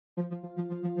In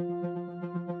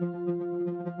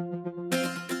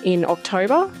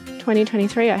October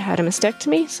 2023, I had a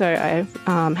mastectomy, so I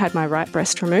had my right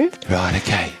breast removed. Right,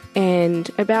 okay. And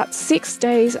about 6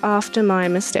 days after my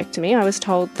mastectomy, I was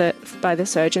told that by the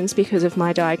surgeons, because of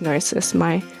my diagnosis,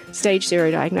 my stage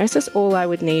 0 diagnosis, all I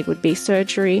would need would be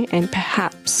surgery and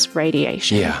perhaps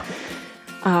radiation.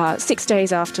 Yeah. 6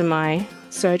 days after my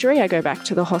surgery, I go back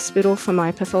to the hospital for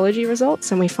my pathology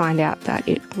results, and we find out that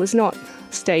it was not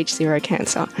stage 0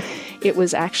 cancer. It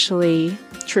was actually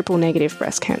triple negative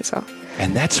breast cancer.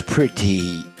 And that's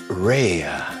pretty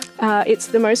rare. It's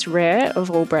the most rare of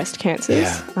all breast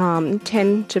cancers. Yeah.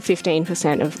 10 to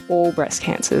 15% of all breast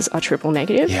cancers are triple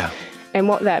negative. Yeah. And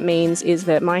what that means is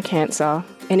that my cancer,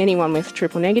 and anyone with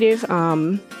triple negative,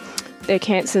 their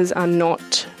cancers are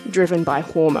not driven by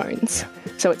hormones. Yeah.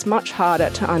 So it's much harder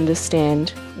to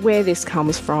understand where this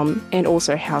comes from and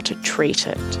also how to treat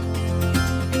it.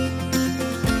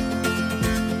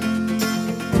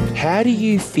 How do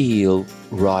you feel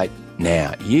right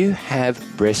now? You have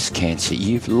breast cancer.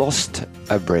 You've lost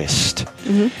a breast.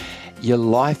 Mm-hmm. Your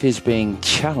life is being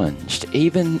challenged.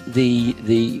 Even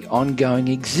the ongoing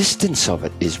existence of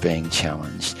it is being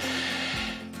challenged.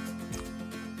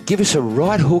 Give us a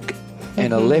right hook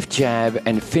and a left jab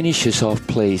and finish us off,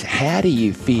 please. How do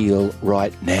you feel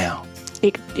right now?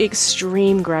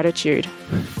 Extreme gratitude.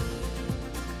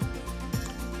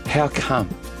 How come?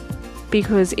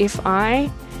 Because if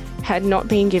I had not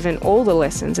been given all the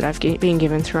lessons that I've been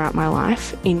given throughout my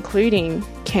life, including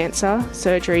cancer,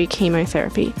 surgery,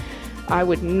 chemotherapy, I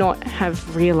would not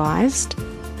have realised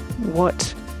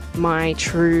what my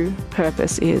true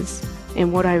purpose is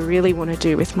and what I really want to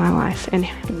do with my life and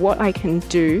what I can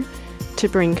do to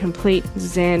bring complete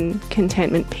zen,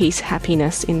 contentment, peace,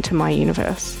 happiness into my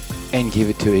universe. And give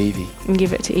it to Evie. And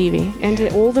give it to Evie and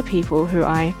to all the people who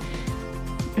I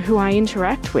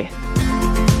interact with.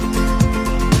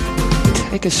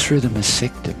 Take us through the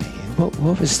mastectomy.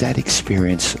 What was that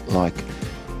experience like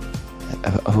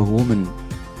of a woman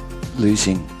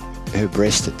losing her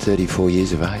breast at 34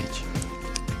 years of age?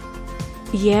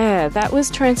 Yeah, that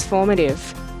was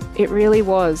transformative. It really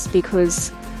was,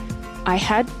 because I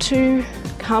had to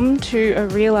come to a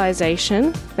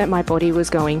realization that my body was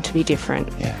going to be different.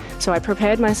 Yeah. So I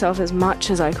prepared myself as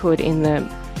much as I could in the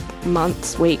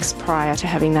months, weeks prior to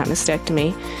having that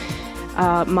mastectomy.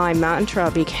 My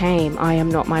mantra became, I am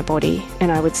not my body.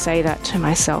 And I would say that to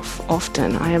myself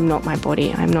often. I am not my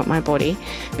body. I am not my body.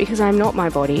 Because I'm not my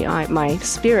body. My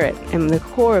spirit and the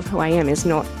core of who I am is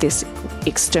not this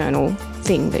external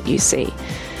thing that you see.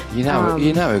 You know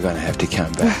we're going to have to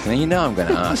come back. Now, you know I'm going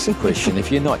to ask the question,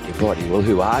 if you're not your body, well,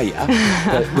 who are you?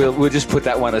 But we'll just put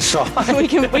that one aside. we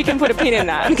can put a pin in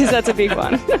that, because that's a big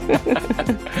one.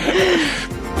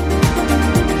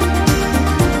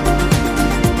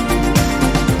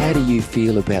 How do you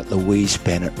feel about Louise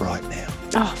Bennet right now?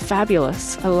 Oh,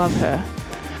 fabulous. I love her.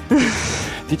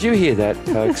 Did you hear that,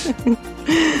 folks?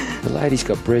 The lady's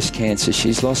got breast cancer.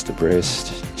 She's lost a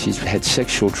breast. She's had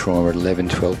sexual trauma at 11,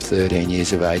 12, 13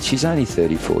 years of age. She's only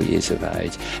 34 years of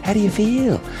age. How do you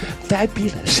feel?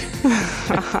 Fabulous.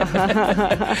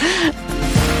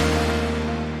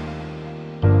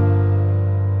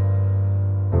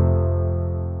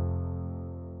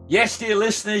 Yes, dear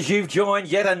listeners, you've joined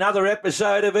yet another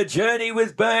episode of A Journey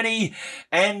with Bernie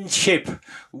and Chip.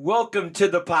 Welcome to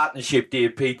the partnership, dear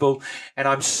people. And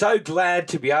I'm so glad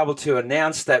to be able to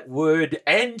announce that word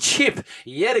and Chip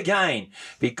yet again,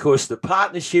 because the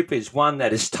partnership is one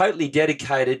that is totally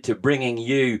dedicated to bringing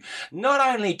you not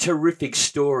only terrific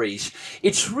stories,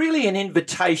 it's really an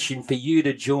invitation for you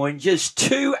to join just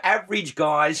two average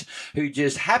guys who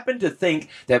just happen to think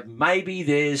that maybe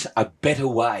there's a better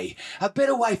way. A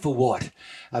better way for what?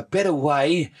 A better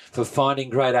way for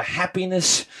finding greater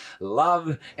happiness,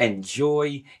 love and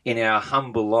joy in our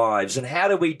humble lives. And how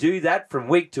do we do that from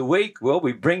week to week? Well,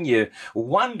 we bring you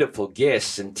wonderful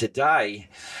guests. And today,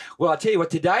 well, I tell you what,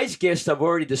 today's guest, I've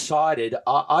already decided,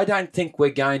 I don't think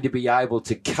we're going to be able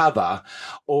to cover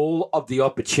all of the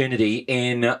opportunity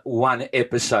in one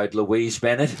episode, Louise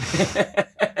Bennet.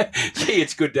 Gee,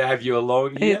 it's good to have you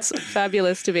along here. It's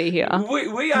fabulous to be here.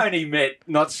 We only met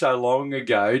not so long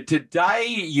ago. Today,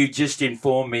 you just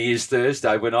informed me, is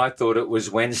Thursday when I thought it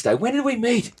was Wednesday. When did we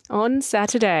meet? On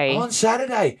Saturday. On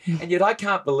Saturday. And yet I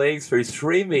can't believe through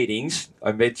 3 meetings,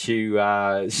 I met you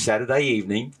Saturday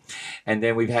evening, and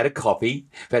then we've had a coffee.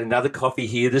 We've had another coffee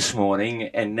here this morning,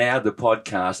 and now the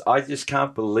podcast. I just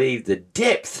can't believe the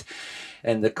depth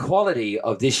and the quality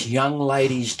of this young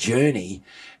lady's journey.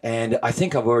 And I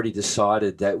think I've already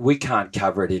decided that we can't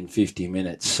cover it in 50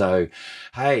 minutes. So,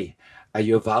 hey, Are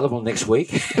you available next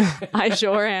week? I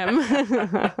sure am.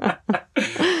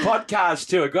 Podcast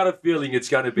too. I've got a feeling it's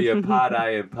going to be a part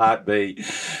A and part B.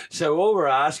 So all we're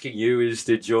asking you is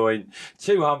to join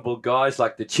two humble guys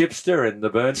like the Chipster and the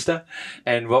Burnster.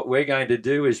 And what we're going to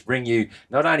do is bring you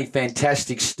not only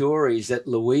fantastic stories that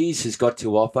Louise has got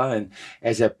to offer and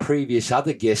as our previous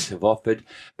other guests have offered,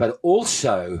 but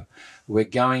also we're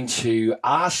going to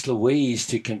ask Louise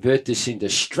to convert this into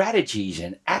strategies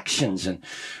and actions and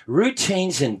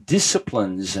routines and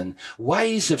disciplines and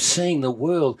ways of seeing the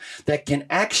world that can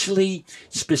actually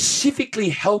specifically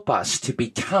help us to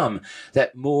become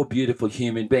that more beautiful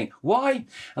human being. Why?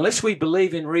 Unless we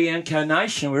believe in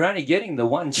reincarnation, we're only getting the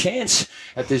one chance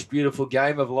at this beautiful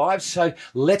game of life. So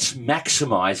let's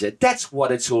maximize it. That's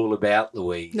what it's all about,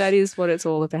 Louise. That is what it's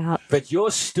all about. But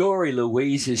your story,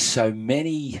 Louise, is so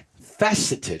many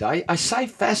faceted. I say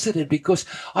faceted because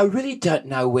I really don't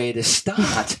know where to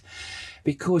start.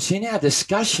 Because in our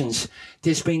discussions,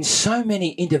 there's been so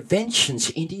many interventions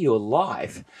into your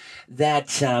life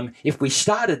that if we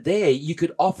started there, you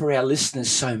could offer our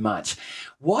listeners so much.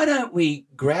 Why don't we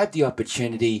grab the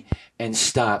opportunity and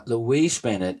start? Louise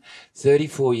Bennet,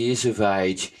 34 years of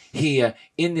age, here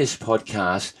in this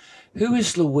podcast. Who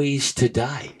is Louise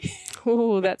today?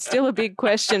 Oh, that's still a big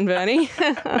question, Bernie.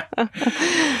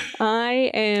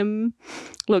 I'm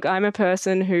a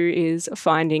person who is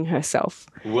finding herself.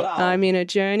 Wow. I'm in a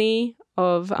journey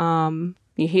of,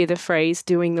 you hear the phrase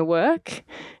doing the work,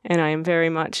 and I am very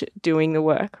much doing the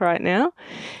work right now,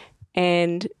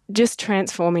 and just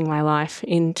transforming my life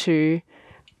into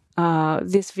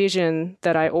this vision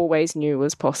that I always knew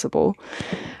was possible.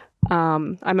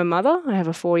 I'm a mother. I have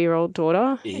a 4-year-old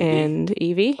daughter, and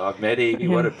Evie. I've met Evie.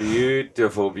 What a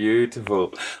beautiful,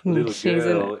 beautiful little girl. She's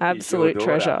an absolute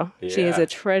treasure. Yeah. She is a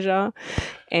treasure,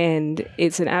 and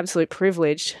it's an absolute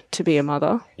privilege to be a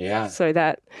mother. Yeah. So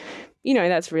that,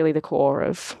 that's really the core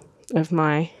of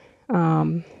my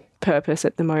purpose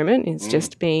at the moment is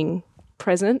just being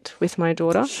present with my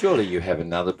daughter. Surely you have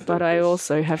another purpose. But I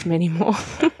also have many more.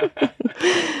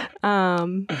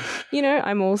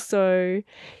 I'm also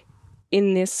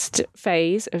in this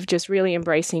phase of just really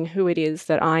embracing who it is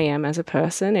that I am as a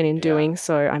person. And in doing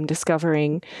so, I'm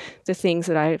discovering the things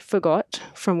that I forgot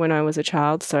from when I was a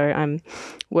child. So I'm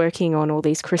working on all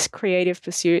these creative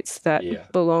pursuits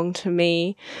that belong to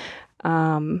me,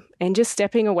 and just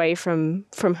stepping away from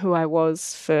who I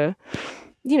was for,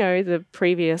 the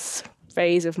previous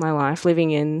phase of my life,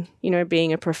 living in,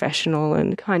 being a professional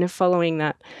and kind of following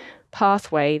that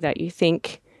pathway that you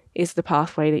think is the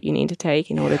pathway that you need to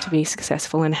take in order to be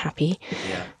successful and happy.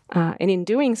 Yeah. And in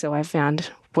doing so, I've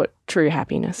found what true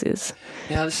happiness is.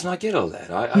 Now, listen, I get all that.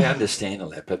 I understand all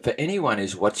that. But for anyone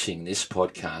who's watching this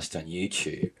podcast on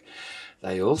YouTube,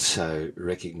 they also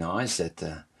recognise that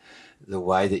the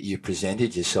way that you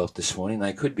presented yourself this morning,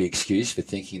 they could be excused for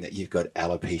thinking that you've got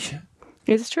alopecia.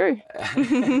 It's true.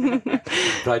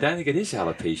 But I don't think it is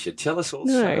alopecia. Tell us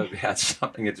also about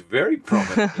something that's very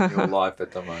prominent in your life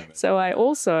at the moment. So I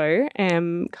also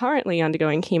am currently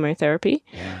undergoing chemotherapy.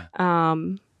 Yeah.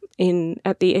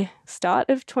 At the start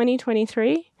of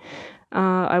 2023,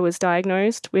 I was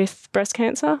diagnosed with breast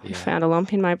cancer. Yeah. Found a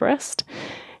lump in my breast.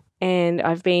 And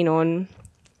I've been on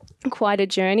quite a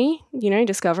journey,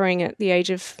 discovering at the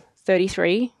age of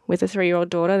 33 with a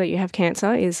 3-year-old daughter that you have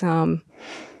cancer is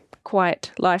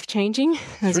quite life-changing,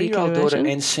 as you can imagine. 3-year-old daughter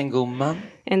and single mum?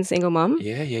 And single mum.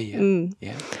 Yeah.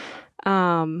 Yeah.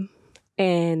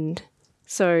 And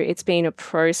so it's been a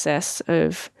process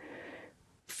of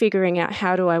figuring out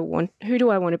who do I want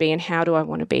to be and how do I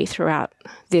want to be throughout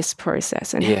this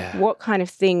process, and what kind of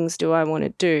things do I want to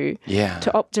do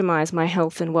to optimize my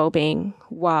health and well-being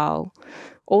while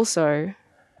also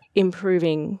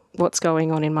improving what's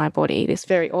going on in my body, this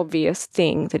very obvious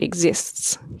thing that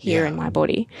exists here in my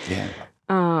body. Yeah.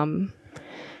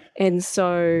 And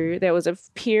so there was a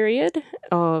period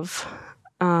of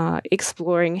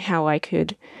exploring how I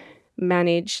could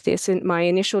manage this. And my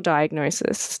initial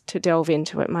diagnosis, to delve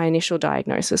into it, my initial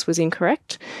diagnosis was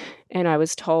incorrect. And I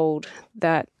was told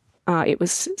that it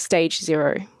was stage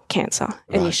 0 cancer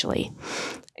initially.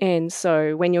 And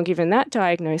so when you're given that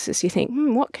diagnosis, you think,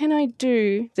 what can I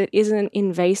do that isn't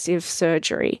invasive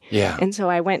surgery? Yeah. And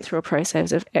so I went through a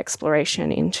process of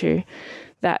exploration into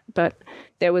that. But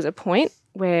there was a point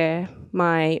where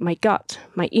my gut,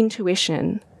 my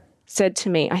intuition said to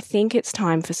me, I think it's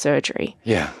time for surgery.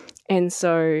 Yeah. And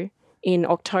so in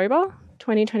October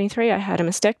 2023, I had a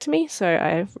mastectomy. So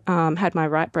I had my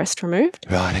right breast removed.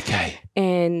 Right, okay.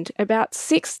 And about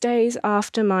 6 days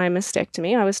after my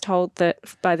mastectomy, I was told that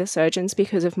by the surgeons,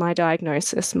 because of my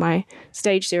diagnosis, my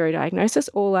stage 0 diagnosis,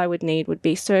 all I would need would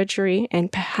be surgery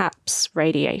and perhaps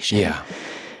radiation.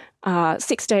 Yeah.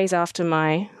 6 days after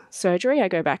my surgery, I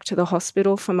go back to the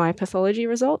hospital for my pathology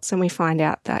results, and we find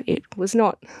out that it was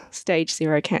not stage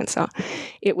 0 cancer.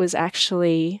 It was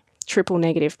actually triple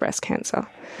negative breast cancer.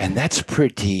 And that's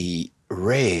pretty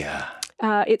rare.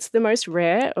 It's the most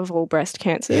rare of all breast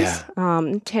cancers.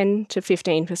 Yeah. 10 to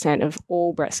 15% of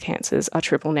all breast cancers are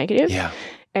triple negative. Yeah.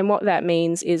 And what that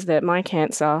means is that my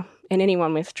cancer and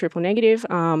anyone with triple negative,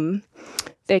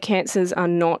 their cancers are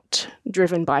not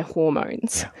driven by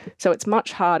hormones. Yeah. So it's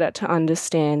much harder to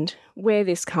understand where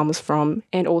this comes from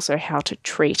and also how to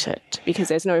treat it because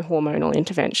there's no hormonal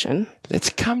intervention. Let's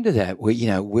come to that,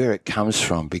 where it comes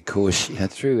from, because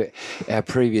through our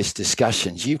previous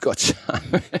discussions, you've got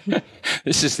some.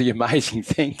 This is the amazing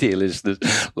thing, dear listeners.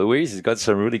 Louise has got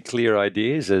some really clear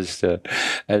ideas as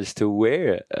to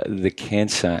where the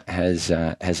cancer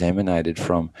has emanated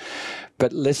from.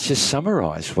 But let's just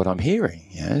summarise what I'm hearing.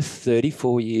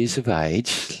 34 years of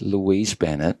age, Louise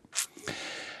Bennet,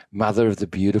 mother of the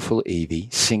beautiful Evie,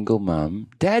 single mum.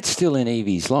 Dad's still in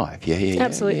Evie's life. Yeah.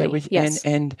 Absolutely. Yes.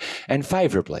 And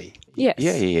favourably. Yes.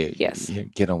 Yeah. Yes. You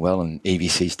get on well, and Evie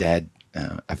sees Dad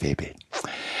a fair bit.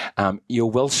 You're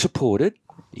well supported.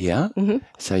 Yeah. Mm-hmm.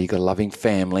 So you've got a loving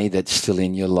family that's still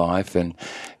in your life and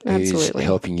who's Absolutely.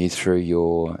 helping you through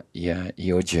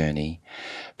your journey.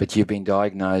 But you've been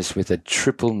diagnosed with a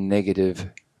triple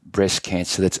negative breast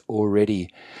cancer that's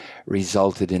already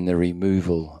resulted in the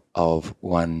removal of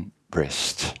one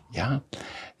breast. Yeah.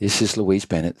 This is Louise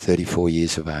Bennet, 34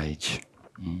 years of age.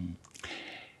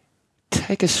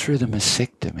 Take us through the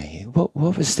mastectomy. What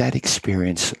was that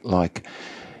experience like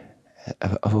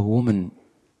of a woman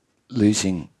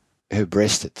losing her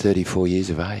breast at 34 years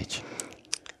of age?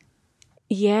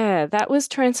 Yeah, that was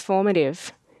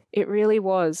transformative. It really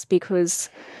was, because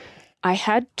I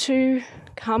had to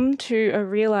come to a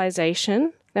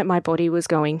realization that my body was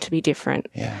going to be different.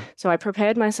 Yeah. So I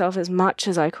prepared myself as much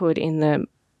as I could in the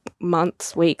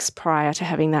months, weeks prior to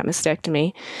having that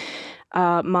mastectomy.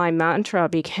 My mantra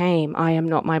became, I am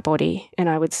not my body. And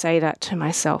I would say that to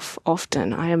myself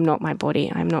often. I am not my body.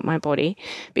 I am not my body.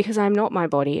 Because I'm not my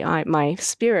body. My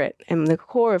spirit and the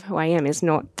core of who I am is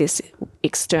not this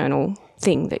external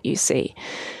thing that you see.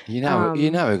 We're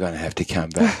going to have to come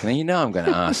back. Now, I'm going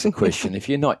to ask the question, if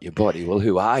you're not your body, well,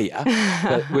 who are you?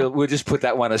 But we'll just put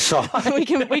that one aside. we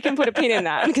can put a pin in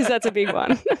that, because that's a big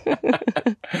one.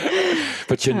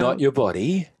 But you're not your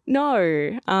body?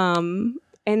 No.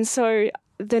 And so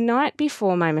the night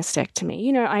before my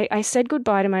mastectomy, I said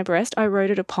goodbye to my breast. I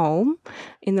wrote it a poem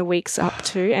in the weeks up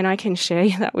to, and I can share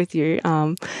that with you.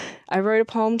 I wrote a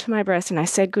poem to my breast and I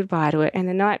said goodbye to it. And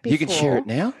the night before... You can share it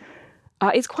now?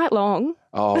 It's quite long.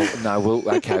 Oh, no, we'll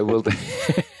do.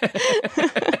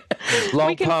 Long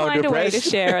we can poem find to a way breast. to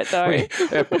share it, though.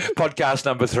 Podcast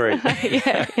number 3.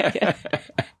 Yeah.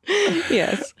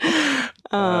 Yes.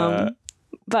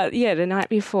 But yeah, the night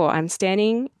before, I'm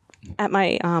standing at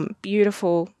my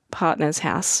beautiful partner's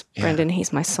house. Yeah. Brendan,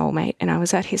 he's my soulmate. And I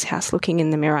was at his house looking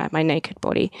in the mirror at my naked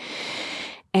body.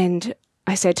 And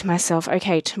I said to myself,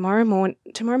 okay, tomorrow morning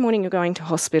you're going to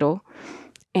hospital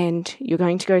and you're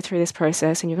going to go through this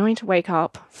process and you're going to wake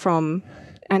up from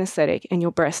anesthetic and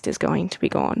your breast is going to be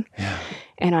gone. Yeah.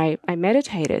 And I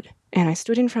meditated and I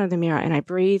stood in front of the mirror and I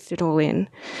breathed it all in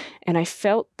and I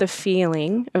felt the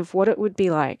feeling of what it would be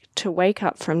like to wake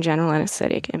up from general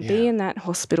anesthetic and be in that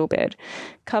hospital bed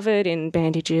covered in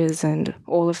bandages and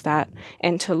all of that,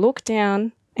 and to look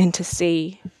down and to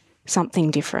see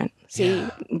something different, see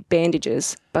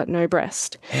bandages but no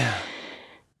breast. Yeah.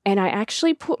 And I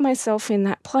actually put myself in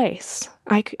that place.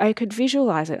 I could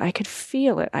visualize it. I could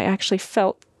feel it. I actually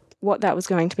felt what that was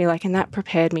going to be like, and that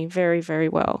prepared me very, very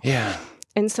well. Yeah.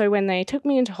 And so when they took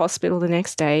me into hospital the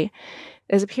next day,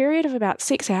 there's a period of about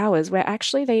 6 hours where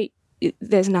actually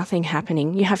there's nothing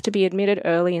happening. You have to be admitted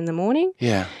early in the morning.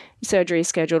 Yeah. Surgery is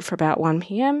scheduled for about 1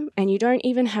 p.m. and you don't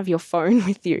even have your phone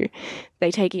with you.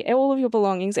 They take all of your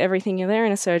belongings, everything. You're there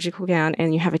in a surgical gown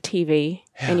and you have a TV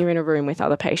and you're in a room with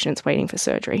other patients waiting for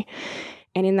surgery.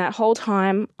 And in that whole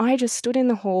time, I just stood in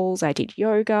the halls. I did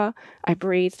yoga. I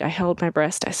breathed. I held my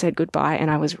breast. I said goodbye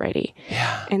and I was ready.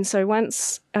 Yeah. And so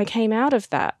once I came out of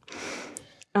that,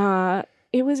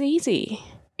 it was easy.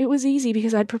 It was easy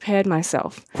because I'd prepared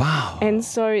myself. Wow. And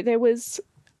so there was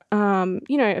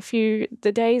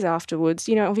the days afterwards,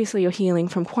 obviously you're healing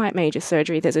from quite major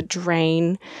surgery. There's a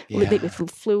drain with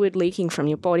fluid leaking from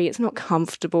your body. It's not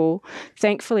comfortable.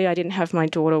 Thankfully, I didn't have my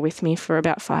daughter with me for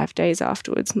about 5 days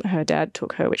afterwards. Her dad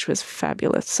took her, which was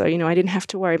fabulous. So, I didn't have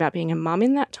to worry about being a mum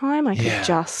in that time. I could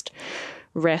just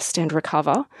rest and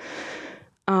recover,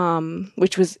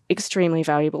 which was extremely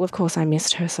valuable. Of course, I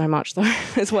missed her so much, though,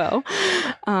 as well.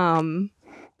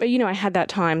 But, I had that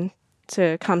time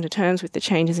to come to terms with the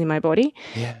changes in my body.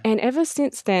 Yeah. And ever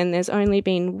since then, there's only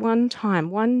been one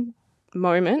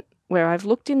moment where I've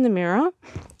looked in the mirror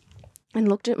and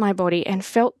looked at my body and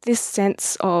felt this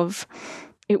sense of,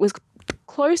 it was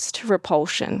close to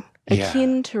repulsion,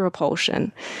 akin to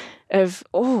repulsion, of,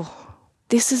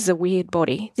 this is a weird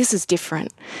body. This is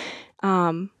different.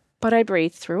 But I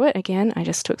breathed through it again. I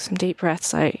just took some deep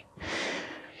breaths.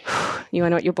 You are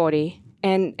not your body.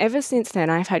 And ever since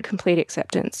then, I've had complete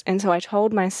acceptance. And so I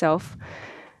told myself,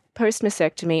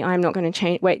 post-mastectomy, I'm not going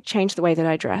to change the way that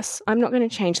I dress. I'm not going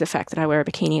to change the fact that I wear a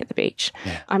bikini at the beach.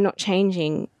 Yeah. I'm not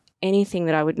changing anything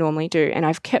that I would normally do. And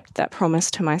I've kept that promise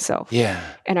to myself. Yeah.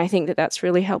 And I think that that's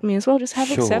really helped me as well, just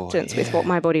have acceptance with what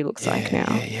my body looks like now.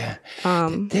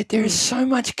 There is so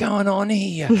much going on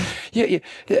here.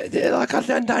 Like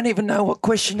I don't even know what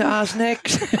question to ask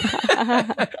next.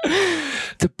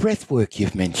 The breath work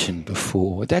you've mentioned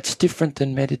before, that's different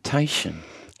than meditation.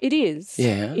 It is.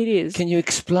 Yeah. It is. Can you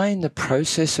explain the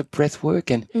process of breath work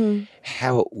and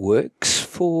how it works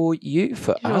for you,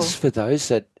 for us, for those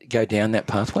that go down that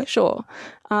pathway? Sure.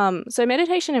 So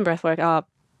meditation and breath work are,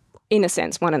 in a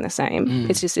sense, one and the same.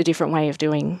 It's just a different way of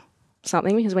doing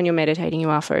something, because when you're meditating, you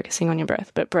are focusing on your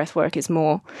breath, but breath work is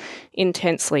more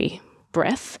intensely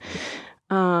breath.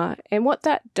 And what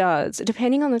that does,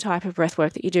 depending on the type of breath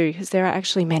work that you do, because there are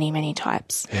actually many, many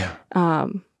types. Yeah.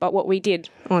 But what we did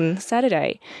on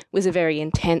Saturday was a very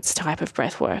intense type of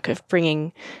breath work of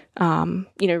bringing,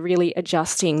 really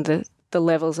adjusting the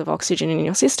levels of oxygen in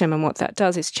your system. And what that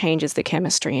does is changes the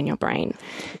chemistry in your brain.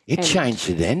 It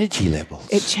changes the energy levels.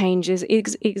 It changes,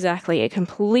 exactly. It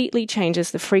completely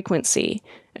changes the frequency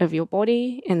of your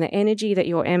body and the energy that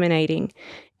you're emanating.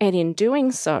 And in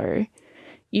doing so,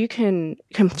 you can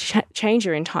change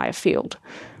your entire field.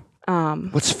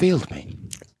 What's field mean?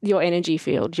 Your energy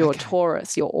field, your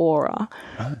Taurus, your aura,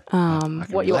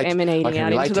 what you're emanating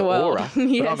out into the world. Aura,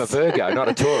 yes. But I'm a Virgo, not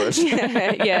a Taurus.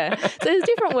 yeah. So there's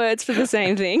different words for the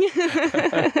same thing.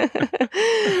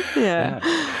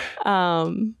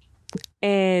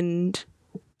 And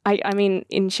I mean,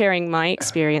 in sharing my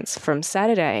experience from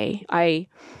Saturday,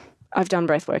 I've done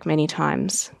breath work many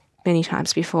times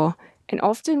before. And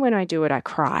often when I do it, I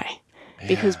cry.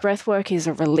 Because breath work is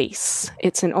a release.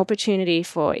 It's an opportunity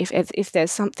for, if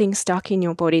there's something stuck in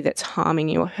your body that's harming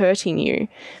you or hurting you,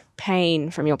 pain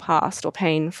from your past or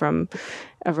pain from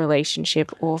a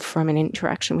relationship or from an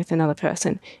interaction with another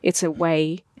person, it's a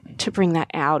way to bring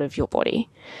that out of your body.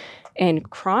 And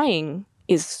crying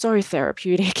is so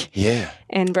therapeutic. Yeah.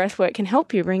 And breath work can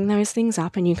help you bring those things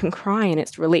up, and you can cry and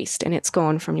it's released and it's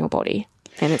gone from your body.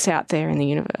 And it's out there in the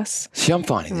universe. See, I'm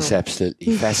finding this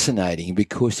absolutely fascinating,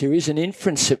 because there is an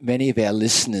inference that many of our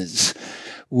listeners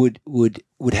would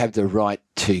have the right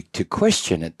to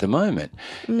question at the moment.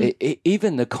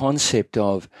 Even the concept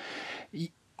of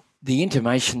the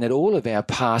intimation that all of our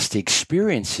past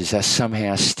experiences are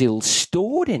somehow still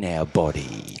stored in our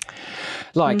body.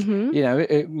 Like,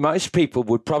 most people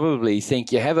would probably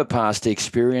think you have a past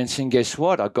experience and guess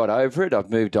what? I got over it, I've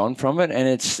moved on from it, and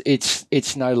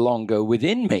it's no longer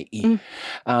within me.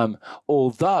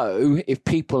 Although, if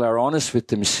people are honest with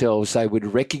themselves, they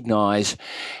would recognise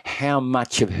how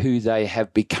much of who they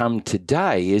have become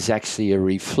today is actually a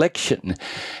reflection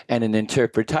and an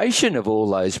interpretation of all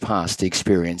those past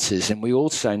experiences. And we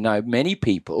also know many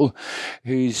people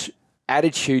whose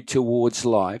attitude towards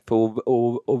life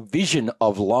or vision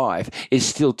of life is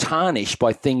still tarnished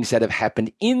by things that have happened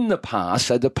in the past.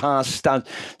 So the past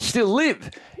still live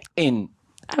in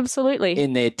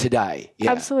there today.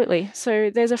 Yeah. Absolutely. So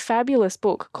there's a fabulous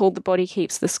book called The Body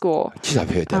Keeps the Score. Jeez, I've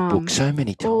heard that book so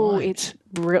many times. Oh, it's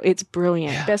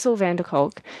brilliant. Yeah. Bessel van der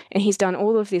Kolk, and he's done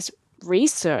all of this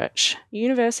research,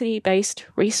 university-based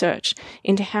research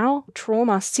into how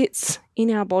trauma sits in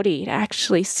our body. It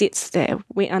actually sits there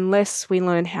unless we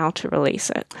learn how to release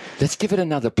it. Let's give it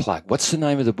another plug. What's the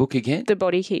name of the book again? The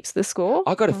Body Keeps the Score.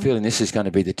 I've got a feeling this is going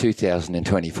to be the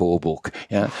 2024 book.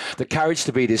 The Courage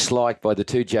to be Disliked by the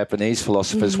two Japanese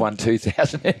philosophers won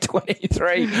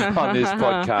 2023 on this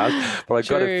podcast. But I've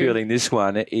got a feeling this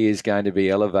one is going to be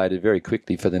elevated very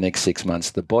quickly for the next 6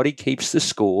 months. The Body Keeps the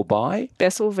Score by?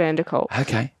 Bessel van der Kolk.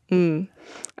 Okay.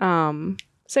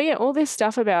 So, all this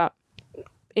stuff about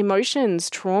emotions,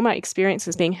 trauma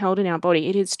experiences being held in our body.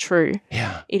 It is true.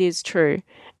 Yeah. It is true.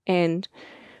 And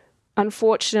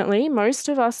unfortunately, most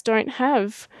of us don't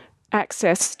have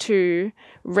access to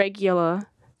regular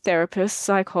therapists,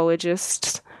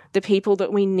 psychologists, the people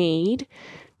that we need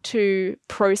to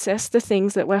process the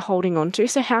things that we're holding on to.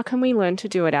 So how can we learn to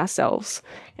do it ourselves?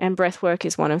 And breath work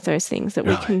is one of those things that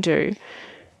we can do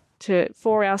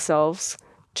for ourselves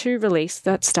to release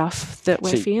that stuff that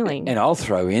we're feeling. And I'll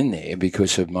throw in there,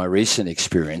 because of my recent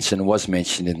experience, and it was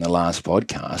mentioned in the last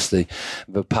podcast, the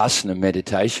Vipassana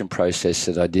meditation process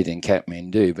that I did in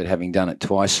Kathmandu, but having done it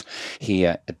twice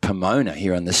here at Pomona,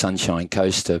 here on the Sunshine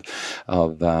Coast of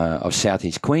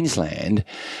southeast Queensland,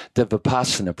 the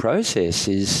Vipassana process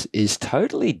is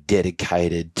totally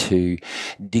dedicated to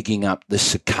digging up the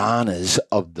sakanas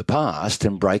of the past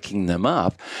and breaking them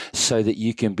up so that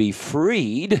you can be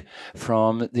freed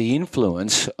from the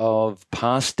influence of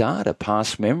past data,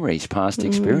 past memories, past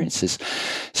experiences.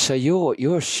 So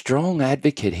you're a strong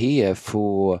advocate here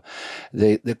for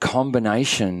the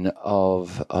combination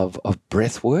of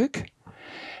breath work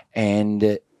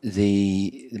and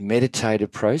the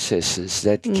meditative processes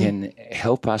that can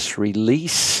help us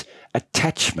release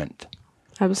attachment.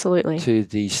 Absolutely. To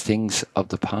these things of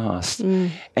the past.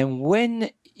 And when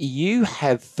you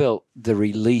have felt the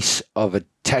release of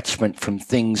attachment from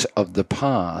things of the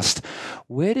past,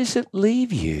 where does it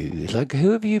leave you? Like, who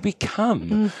have you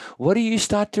become? What do you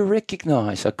start to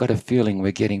recognize? I've got a feeling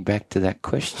we're getting back to that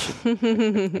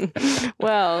question.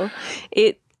 Well,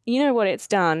 you know what it's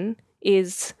done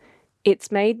is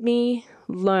it's made me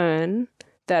learn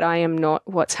that I am not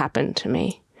what's happened to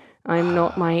me. I am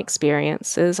not my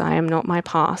experiences. I am not my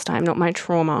past. I am not my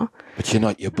trauma. But you're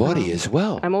not your body as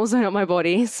well. I'm also not my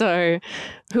body. So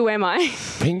who am I?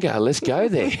 Bingo, let's go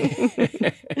there.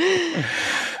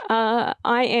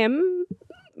 I am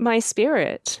my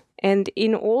spirit. And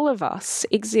in all of us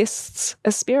exists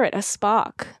a spirit, a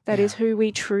spark that is who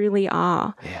we truly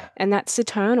are. Yeah. And that's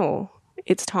eternal.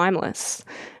 It's timeless.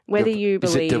 Whether you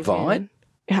believe Is it divine?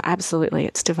 Absolutely,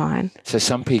 it's divine. So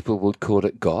some people would call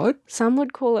it God? Some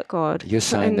would call it God. You're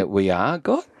saying that we are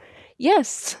God?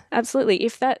 Yes, absolutely.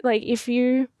 So,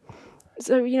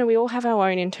 we all have our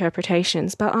own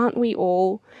interpretations, but aren't we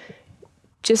all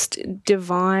just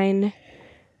divine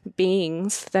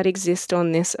beings that exist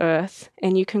on this earth?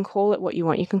 And you can call it what you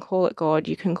want. You can call it God.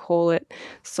 You can call it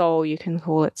soul. You can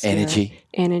call it spirit.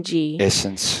 Energy.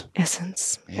 Essence.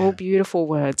 Yeah. All beautiful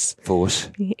words. Force.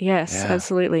 Yes,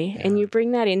 absolutely. Yeah. And you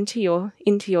bring that into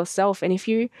yourself. And if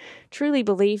you truly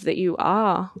believe that you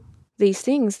are these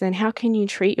things, then how can you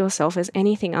treat yourself as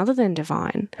anything other than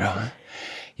divine? Right.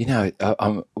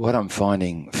 What I'm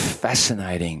finding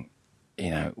fascinating,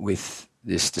 with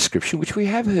this description, which we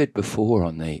have heard before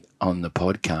on the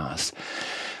podcast,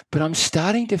 but I'm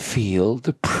starting to feel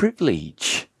the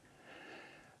privilege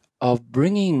of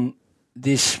bringing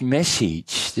this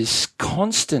message, this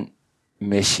constant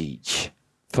message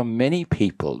from many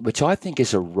people, which I think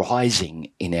is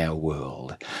arising in our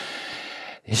world.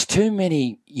 There's too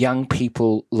many young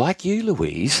people like you,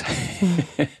 Louise,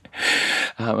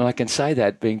 and I can say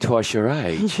that being twice your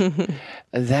age,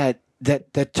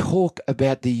 that talk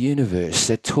about the universe,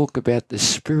 that talk about the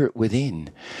spirit within,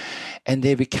 and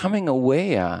they're becoming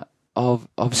aware of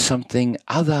something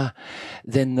other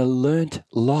than the learnt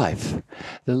life,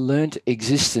 the learnt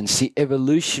existence, the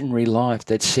evolutionary life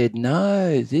that said,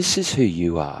 no, this is who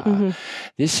you are. Mm-hmm.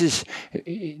 This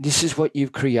is what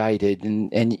you've created,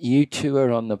 and you too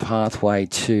are on the pathway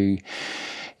to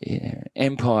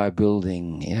empire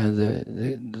building,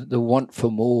 the want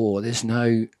for more. There's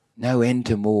no end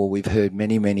to more, we've heard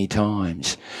many, many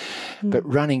times. But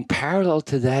running parallel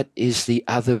to that is the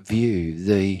other view,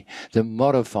 the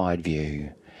modified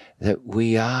view, that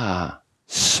we are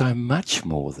so much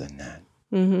more than that.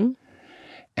 Mm-hmm.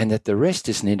 And that the rest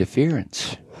is an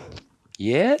interference.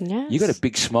 Yeah? Yes. You got a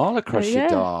big smile across your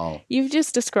dial. You've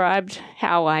just described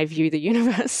how I view the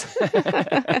universe.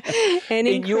 And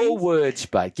in your words,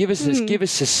 babe, give us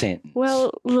a sentence.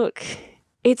 Well, look,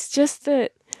 it's just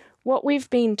that what we've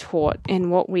been taught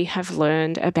and what we have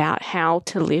learned about how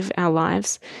to live our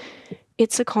lives,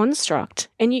 it's a construct.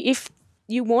 And if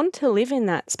you want to live in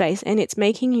that space and it's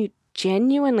making you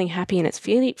genuinely happy and it's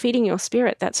feeding your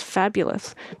spirit, that's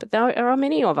fabulous. But there are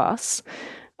many of us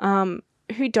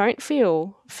who don't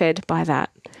feel fed by that,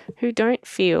 who don't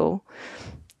feel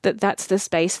that that's the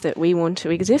space that we want to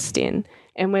exist in.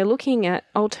 And we're looking at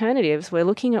alternatives. We're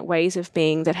looking at ways of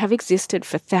being that have existed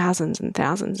for thousands and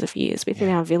thousands of years within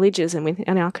our villages and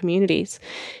within our communities.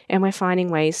 And we're finding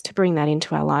ways to bring that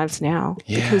into our lives now.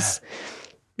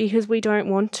 Because we don't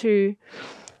want to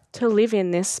live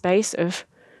in this space of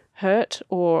hurt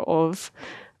or of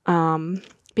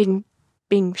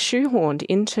being shoehorned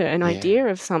into an idea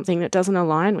of something that doesn't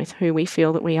align with who we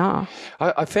feel that we are.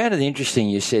 I found it interesting.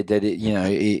 You said that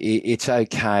it's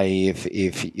okay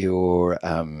if you're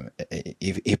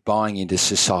if buying into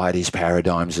society's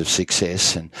paradigms of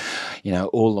success and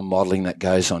all the modelling that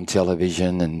goes on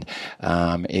television and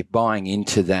if buying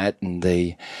into that and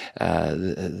the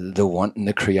want and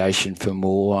the creation for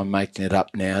more. I'm making it up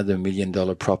now. The $1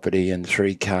 million property and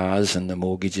 3 cars and the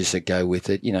mortgages that go with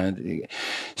it.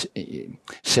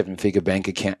 7-figure bank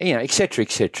account, et cetera, et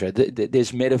cetera.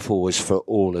 There's metaphors for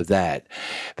all of that.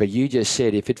 But you just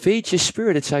said if it feeds your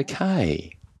spirit, it's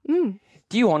okay. Do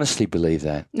you honestly believe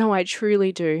that? No, I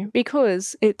truly do,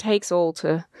 because it takes all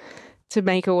to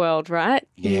make a world, right?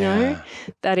 Yeah.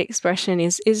 That expression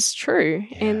is true.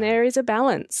 Yeah. And there is a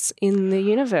balance in the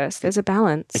universe. There's a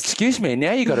balance. Excuse me,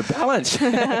 now you got a balance.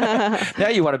 Now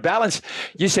you want a balance.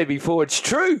 You said before it's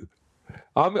true.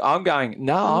 I'm going,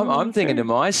 no, I'm thinking to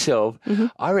myself,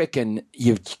 I reckon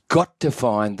you've got to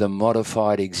find the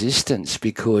modified existence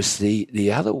because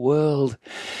the other world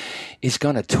is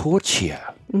going to torture you.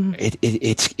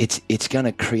 It's going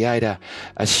to create a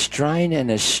strain and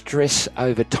a stress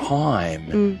over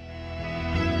time.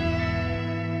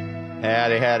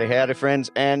 Howdy, friends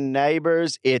and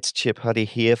neighbours. It's Chip Huddy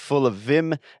here, full of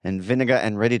vim and vinegar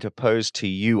and ready to pose to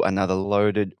you another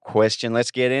loaded question.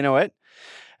 Let's get into it.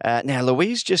 Now,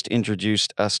 Louise just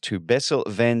introduced us to Bessel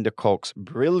van der Kolk's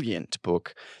brilliant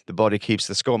book, The Body Keeps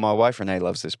the Score. My wife, Renee,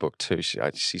 loves this book too.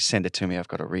 She sent it to me. I've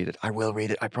got to read it. I will read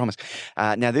it, I promise.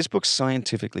 Now, this book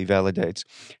scientifically validates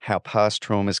how past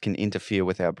traumas can interfere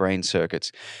with our brain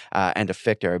circuits and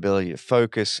affect our ability to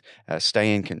focus,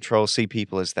 stay in control, see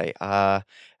people as they are,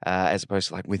 as opposed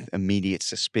to like with immediate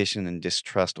suspicion and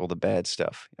distrust, all the bad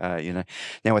stuff,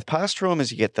 Now, with past traumas,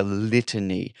 you get the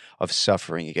litany of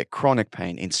suffering. You get chronic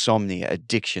pain, insomnia,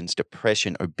 addictions,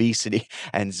 depression, obesity,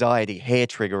 anxiety, hair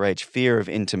trigger age, fear of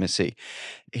intimacy.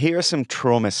 Here are some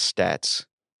trauma stats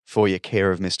for your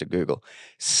care of Mr. Google.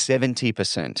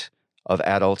 70% of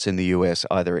adults in the US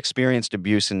either experienced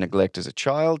abuse and neglect as a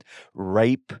child,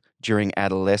 rape during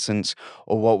adolescence,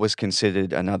 or what was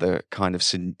considered another kind of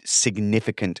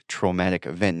significant traumatic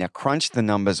event. Now, crunch the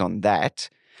numbers on that.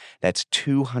 That's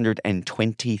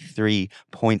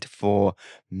 223.4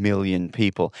 million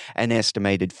people. An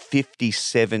estimated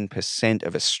 57%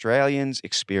 of Australians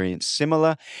experience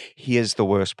similar. Here's the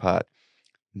worst part.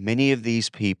 Many of these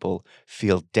people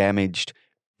feel damaged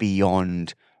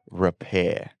beyond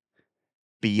repair.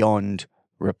 Beyond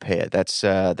repair. That's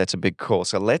a big call.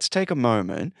 So let's take a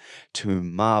moment to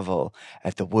marvel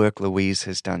at the work Louise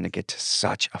has done to get to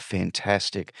such a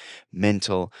fantastic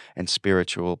mental and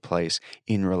spiritual place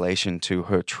in relation to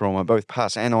her trauma, both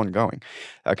past and ongoing.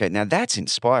 Okay, now that's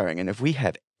inspiring. And if we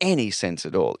have any sense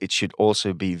at all, it should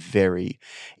also be very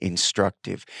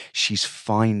instructive. She's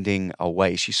finding a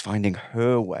way. She's finding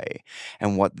her way.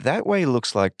 And what that way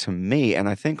looks like to me, and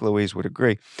I think Louise would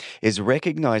agree, is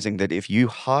recognizing that if you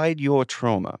hide your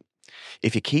trauma,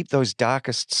 if you keep those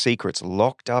darkest secrets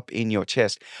locked up in your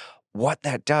chest, what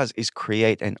that does is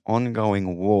create an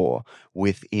ongoing war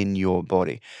within your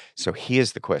body. So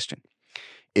here's the question.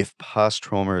 If past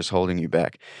trauma is holding you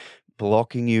back,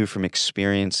 blocking you from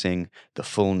experiencing the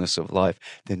fullness of life,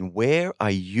 then where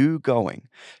are you going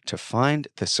to find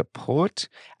the support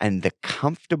and the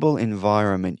comfortable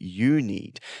environment you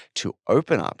need to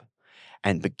open up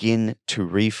and begin to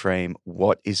reframe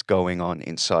what is going on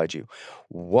inside you?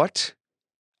 What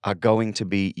are going to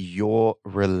be your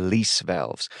release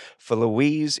valves? For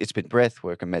Louise, it's been breath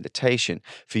work and meditation.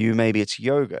 For you, maybe it's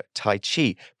yoga, Tai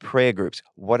Chi, prayer groups,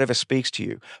 whatever speaks to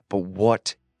you. But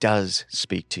what does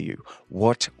speak to you?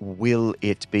 What will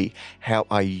it be? How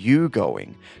are you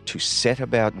going to set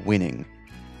about winning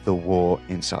the war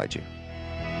inside you?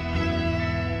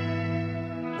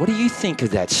 What do you think of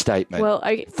that statement? Well,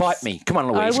 fight me. Come on,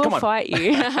 Louise. I will Come on. fight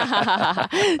you.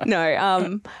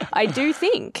 No, I do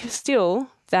think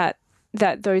still that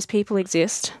those people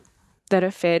exist that are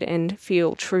fed and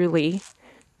feel truly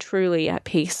at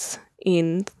peace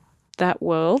in that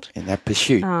world. In that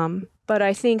pursuit. But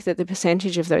I think that the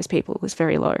percentage of those people is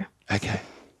very low. Okay.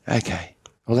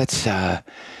 Well, that's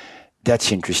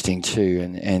interesting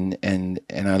too, and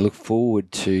I look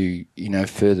forward to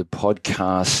further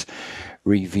podcasts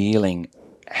revealing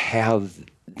how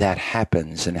that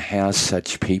happens and how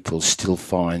such people still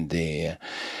find their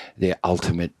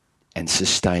ultimate and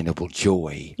sustainable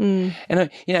joy. And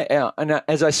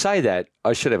as I say that,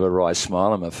 I should have a wry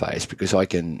smile on my face because I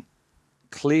can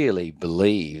clearly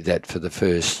believe that for the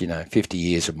first 50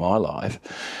 years of my life,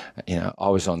 I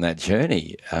was on that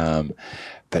journey,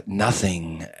 but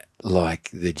nothing like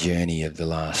the journey of the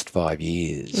last 5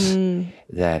 years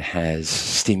that has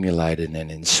stimulated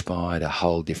and inspired a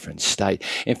whole different state.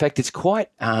 In fact, it's quite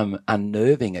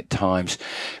unnerving at times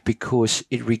because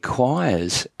it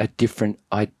requires a different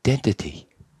identity.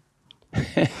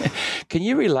 Can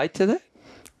you relate to that?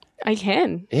 I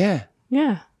can. Yeah.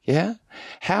 Yeah. Yeah.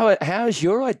 How has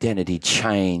your identity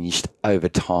changed over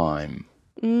time?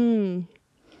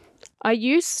 I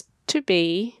used to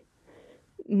be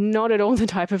not at all the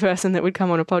type of person that would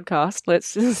come on a podcast.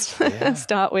 Let's just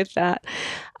start with that.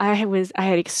 I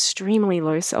had extremely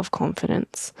low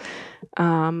self-confidence,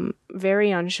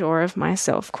 very unsure of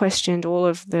myself, questioned all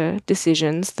of the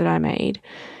decisions that I made,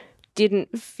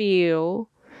 didn't feel...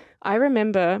 I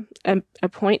remember a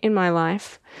point in my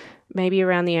life, maybe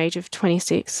around the age of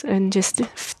 26, and just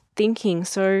thinking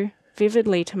so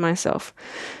vividly to myself,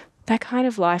 that kind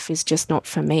of life is just not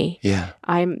for me. Yeah.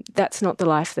 That's not the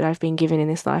life that I've been given in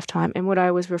this lifetime. And what I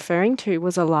was referring to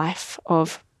was a life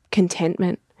of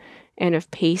contentment and of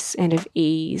peace and of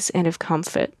ease and of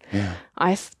comfort. Yeah.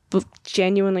 I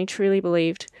genuinely, truly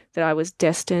believed that I was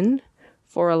destined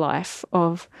for a life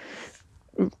of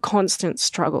constant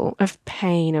struggle, of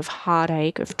pain, of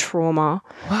heartache, of trauma.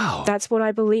 Wow. That's what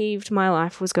I believed my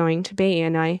life was going to be.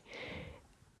 And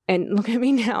look at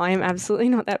me now, I am absolutely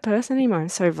not that person anymore. I'm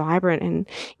so vibrant. And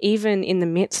even in the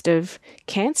midst of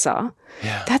cancer,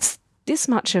 that's this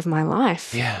much of my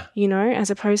life, as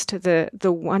opposed to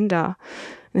the wonder.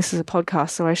 This is a podcast,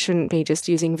 so I shouldn't be just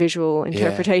using visual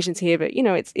interpretations here, but,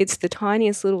 it's the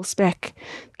tiniest little speck.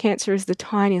 Cancer is the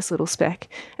tiniest little speck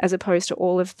as opposed to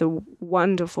all of the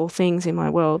wonderful things in my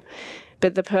world.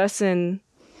 But the person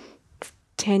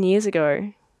 10 years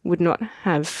ago would not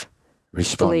have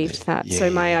believed that. So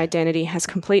my identity has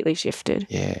completely shifted.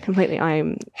 Yeah. Completely.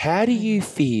 How do you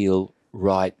feel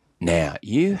right now?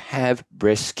 You have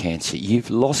breast cancer. You've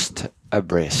lost a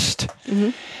breast.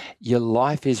 Mm-hmm. Your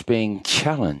life is being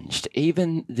challenged.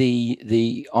 Even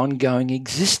the ongoing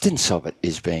existence of it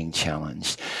is being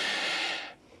challenged.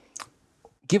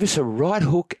 Give us a right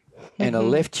hook and a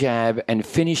left jab and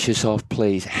finish us off,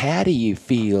 please. How do you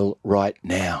feel right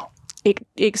now?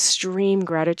 Extreme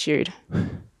gratitude.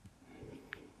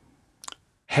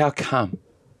 How come?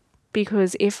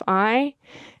 Because if I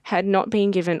had not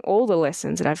been given all the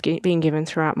lessons that I've been given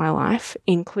throughout my life,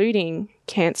 including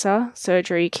cancer,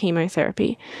 surgery,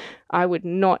 chemotherapy, I would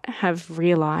not have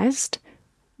realized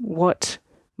what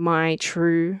my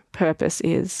true purpose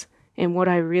is and what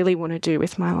I really want to do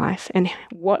with my life and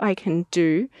what I can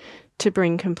do to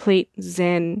bring complete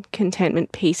zen,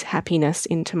 contentment, peace, happiness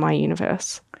into my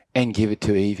universe. And give it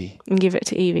to Evie. And give it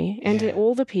to Evie and to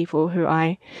all the people who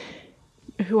I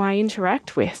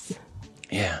interact with.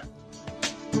 Yeah.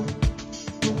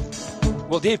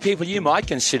 Well, dear people, you might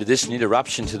consider this an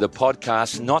interruption to the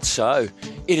podcast. Not so.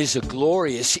 It is a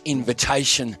glorious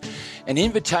invitation. An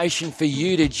invitation for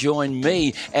you to join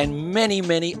me and many,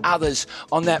 many others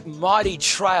on that mighty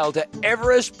trail to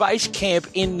Everest Base Camp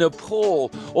in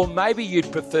Nepal. Or maybe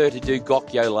you'd prefer to do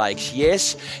Gokyo Lakes.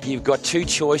 Yes, you've got two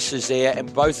choices there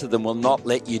and both of them will not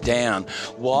let you down.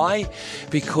 Why?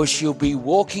 Because you'll be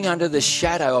walking under the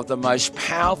shadow of the most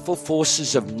powerful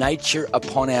forces of nature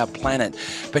upon our planet.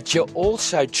 But you're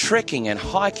also trekking and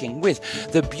hiking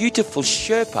with the beautiful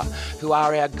Sherpa who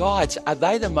are our guides. Are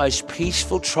they the most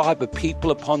peaceful tribe of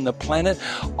people upon the planet?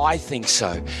 I think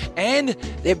so. And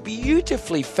they're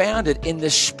beautifully founded in the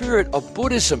spirit of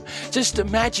Buddhism. Just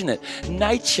imagine it.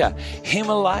 Nature,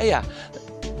 Himalaya,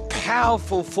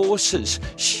 powerful forces,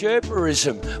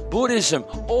 Sherpaism, Buddhism,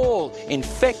 all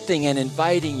infecting and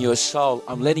invading your soul.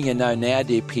 I'm letting you know now,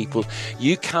 dear people,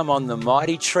 you come on the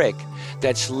mighty trek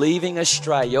that's leaving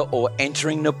Australia or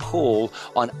entering Nepal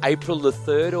on April the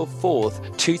 3rd or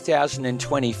 4th,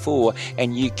 2024,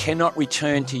 and you cannot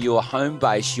return to your home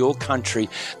base, your country,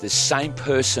 the same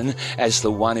person as the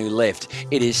one who left.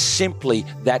 It is simply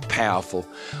that powerful.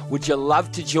 Would you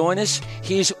love to join us?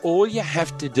 Here's all you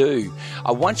have to do.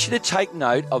 I want you to take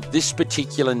note of this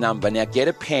particular number. Now get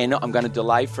a pen. I'm going to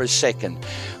delay for a second.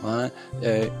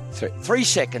 3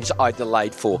 seconds I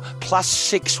delayed for.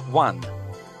 +61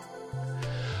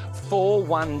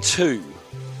 412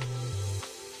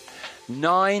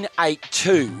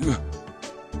 982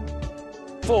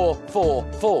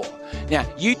 444. Now,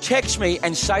 you text me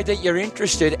and say that you're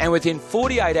interested, and within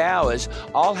 48 hours,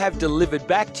 I'll have delivered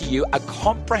back to you a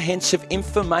comprehensive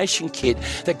information kit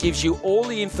that gives you all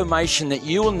the information that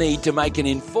you will need to make an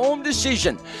informed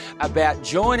decision about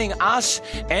joining us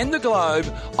and the globe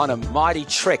on a mighty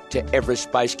trek to Everest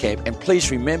Base Camp. And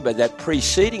please remember that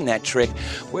preceding that trek,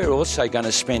 we're also going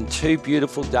to spend 2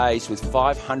 beautiful days with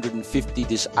 550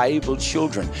 disabled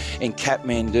children in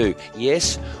Kathmandu.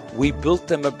 Yes, We built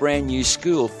them a brand new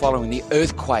school following the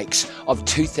earthquakes of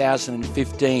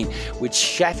 2015, which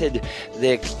shattered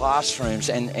their classrooms.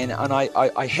 And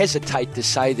I hesitate to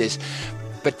say this,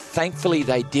 but thankfully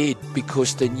they did,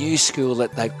 because the new school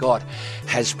that they've got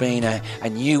has been a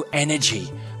new energy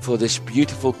for this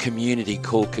beautiful community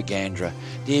called Kagandra.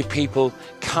 Dear people,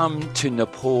 come to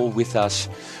Nepal with us,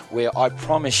 where I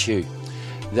promise you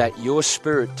that your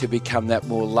spirit to become that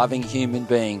more loving human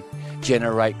being,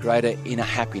 generate greater inner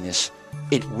happiness.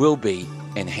 It will be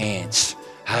enhanced.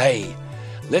 Hey,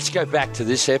 let's go back to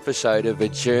this episode of A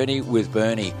Journey with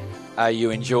Bernie. Are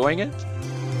you enjoying it?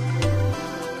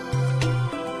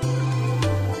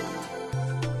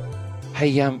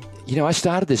 Hey, I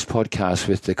started this podcast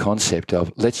with the concept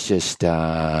of let's just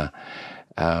look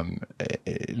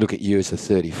at you as a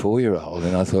 34-year-old,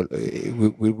 and I thought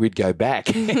we'd go back.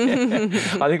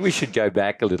 I think we should go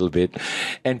back a little bit.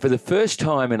 And for the first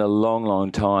time in a long,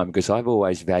 long time, because I've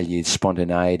always valued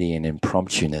spontaneity and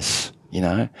impromptuness,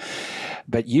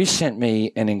 but you sent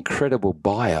me an incredible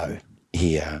bio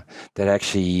here that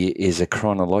actually is a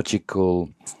chronological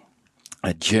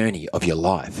a journey of your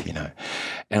life,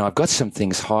 And I've got some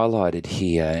things highlighted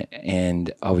here,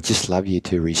 and I would just love you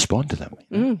to respond to them.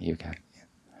 You go.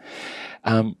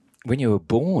 When you were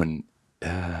born,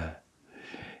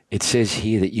 it says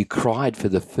here that you cried for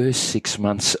the first 6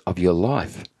 months of your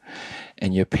life,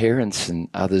 and your parents and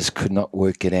others could not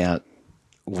work it out.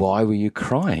 Why were you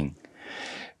crying?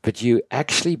 But you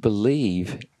actually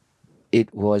believe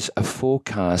it was a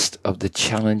forecast of the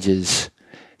challenges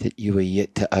that you were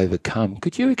yet to overcome.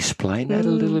 Could you explain that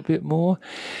a little bit more?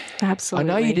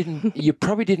 Absolutely. I know you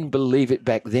probably didn't believe it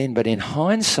back then, but in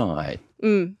hindsight,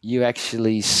 you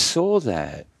actually saw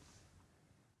that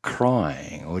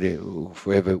crying, or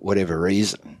for whatever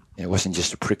reason. It wasn't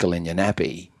just a prickle in your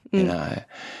nappy, that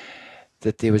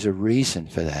there was a reason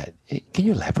for that. Can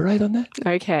you elaborate on that?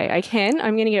 Okay, I can.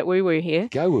 I'm going to get woo-woo here.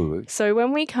 Go woo-woo. So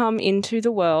when we come into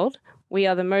the world, we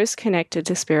are the most connected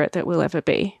to spirit that we'll ever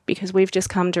be, because we've just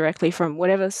come directly from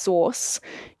whatever source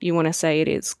you want to say it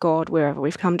is, God, wherever.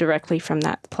 We've come directly from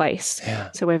that place.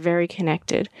 Yeah. So we're very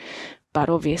connected. But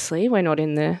obviously we're not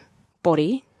in the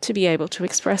body to be able to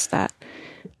express that.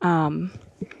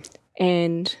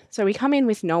 And so we come in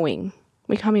with knowing.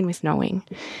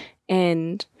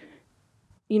 And,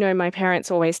 my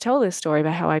parents always tell this story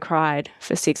about how I cried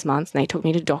for 6 months, and they took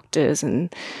me to doctors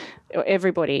and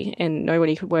everybody, and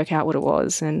nobody could work out what it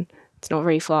was, and it's not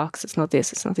reflux, it's not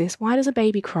this, it's not this. Why does a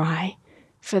baby cry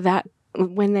for that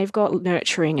when they've got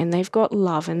nurturing and they've got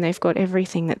love and they've got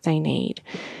everything that they need?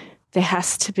 There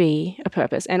has to be a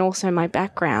purpose. And also my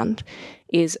background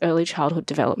is early childhood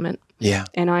development. Yeah.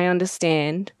 And I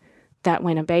understand that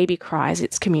when a baby cries,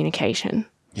 it's communication.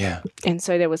 Yeah. And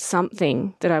so there was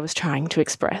something that I was trying to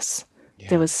express.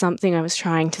 Yeah. There was something I was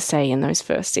trying to say in those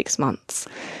first 6 months.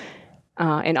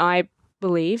 And I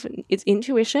believe it's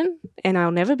intuition, and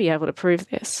I'll never be able to prove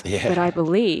this, but I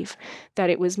believe that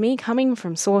it was me coming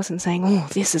from source and saying, oh,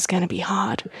 this is going to be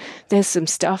hard. There's some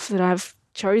stuff that I've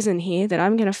chosen here that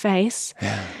I'm going to face,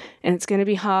 and it's going to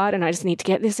be hard, and I just need to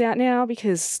get this out now,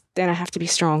 because then I have to be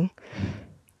strong.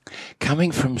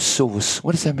 Coming from source,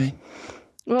 what does that mean?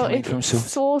 Well,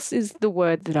 source is the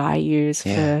word that I use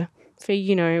for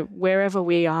wherever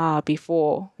we are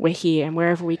before we're here, and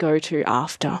wherever we go to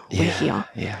after we're here.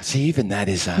 Yeah. See, even that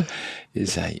is a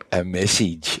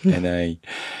message and a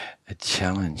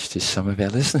challenge to some of our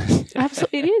listeners.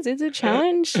 Absolutely, it is. It's a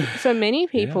challenge for many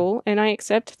people, and I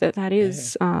accept that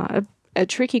is a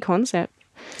tricky concept.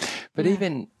 But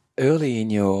even early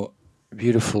in your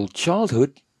beautiful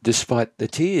childhood, despite the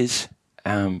tears,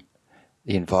 the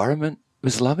environment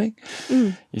was loving.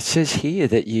 It says here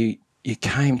that you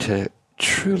came to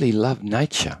truly love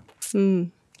nature.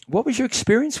 What was your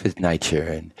experience with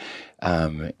nature in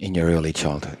your early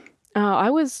childhood?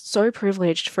 I was so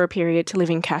privileged for a period to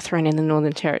live in Katherine in the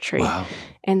Northern Territory. Wow.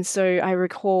 And so I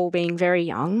recall being very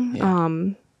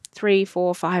young, 3,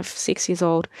 4, 5, 6 years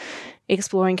old,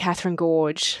 exploring Katherine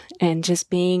Gorge and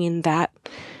just being in that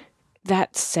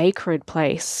sacred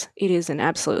place. It is an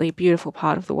absolutely beautiful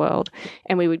part of the world.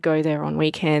 And we would go there on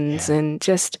weekends and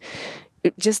just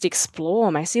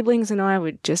explore. My siblings and I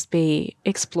would just be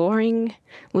exploring,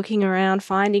 looking around,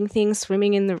 finding things,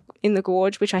 swimming in the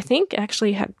gorge, which I think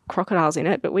actually had crocodiles in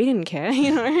it, but we didn't care,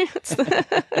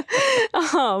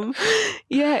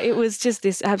 It was just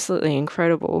this absolutely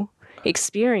incredible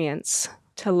experience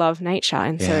to love nature.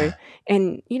 And so,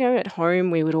 at home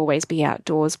we would always be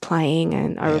outdoors playing.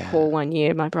 And I recall one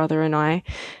year my brother and I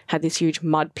had this huge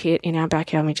mud pit in our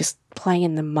backyard, and we just play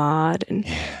in the mud, and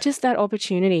just that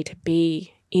opportunity to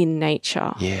be in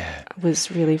nature was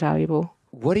really valuable.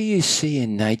 what do you see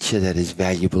in nature that is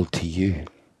valuable to you?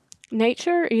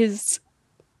 Nature is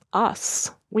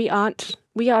us. We are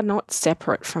not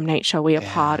separate from nature. We are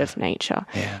part of nature.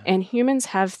 Yeah. And humans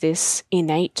have this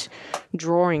innate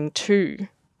drawing to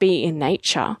be in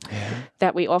nature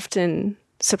that we often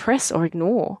suppress or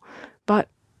ignore. But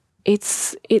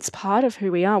it's part of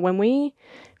who we are. When we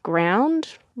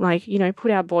ground, like,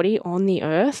 put our body on the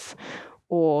earth,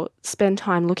 or spend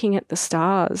time looking at the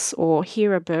stars, or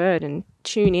hear a bird and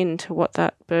tune in to what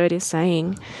that bird is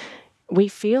saying, we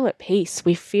feel at peace.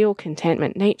 We feel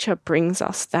contentment. Nature brings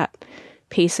us that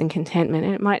peace and contentment.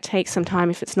 And it might take some time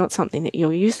if it's not something that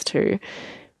you're used to,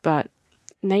 but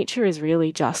nature is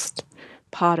really just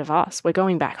part of us. We're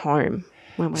going back home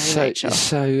when we're in nature.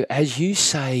 So as you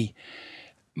say,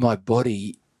 my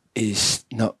body is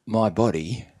not my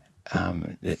body,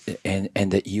 and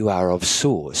that you are of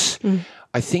source,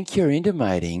 I think you're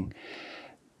intimating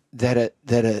that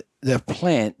the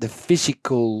plant, the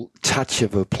physical touch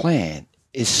of a plant,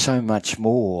 is so much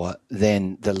more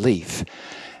than the leaf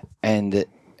and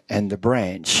the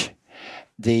branch.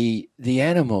 The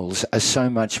animals are so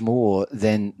much more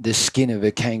than the skin of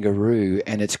a kangaroo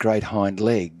and its great hind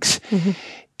legs. Mm-hmm.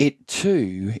 It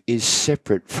too is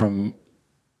separate from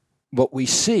what we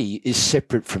see, is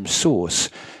separate from source,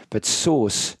 but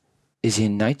source is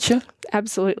in nature.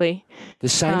 Absolutely. The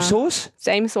same source?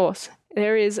 Same source.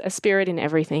 There is a spirit in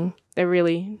everything.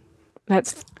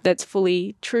 That's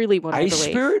fully, truly what I believe. A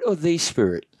spirit or the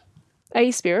spirit?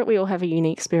 A spirit. We all have a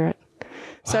unique spirit. Wow.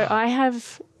 So I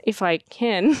have, if I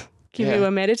can give you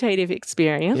a meditative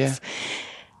experience,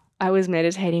 I was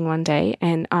meditating one day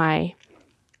and I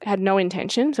had no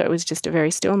intention, so it was just a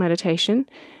very still meditation,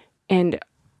 and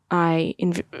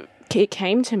it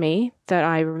came to me that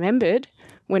I remembered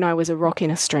when I was a rock in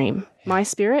a stream. My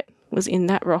spirit was in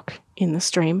that rock in the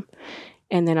stream,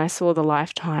 and then I saw the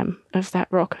lifetime of that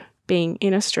rock being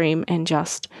in a stream and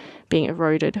just being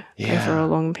eroded over a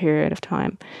long period of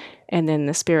time. And then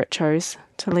the spirit chose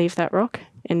to leave that rock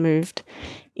and moved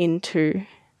into,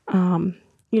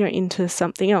 into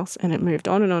something else, and it moved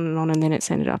on and on and on, and then it's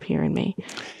ended up here in me.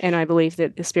 And I believe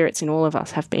that the spirits in all of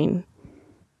us have been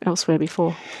elsewhere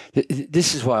before.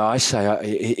 This is why I say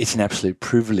it's an absolute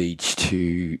privilege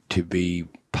to be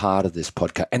part of this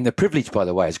podcast. And the privilege, by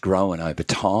the way, has grown over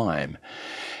time,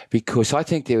 because I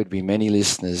think there would be many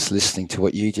listeners listening to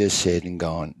what you just said and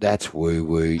going, that's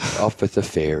woo-woo, off with the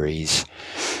fairies.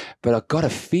 But I've got a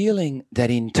feeling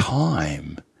that in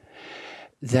time,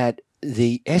 that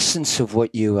the essence of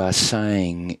what you are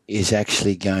saying is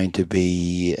actually going to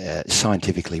be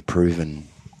scientifically proven.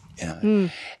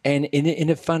 And in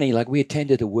a funny, like, we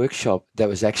attended a workshop that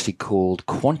was actually called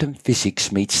Quantum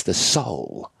Physics Meets the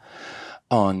Soul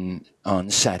on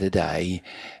Saturday,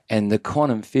 and the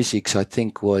quantum physics, I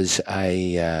think, was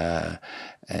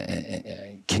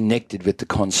connected with the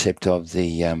concept of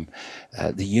the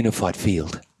unified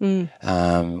field,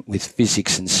 with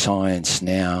physics and science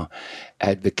now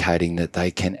advocating that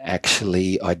they can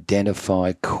actually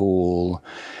identify, call,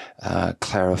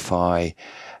 clarify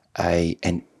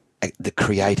the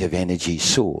creative energy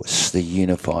source, the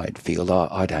unified field.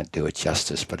 I don't do it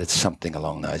justice, but it's something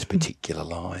along those particular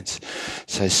lines.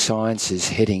 So science is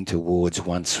heading towards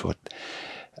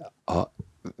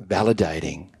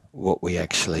validating what we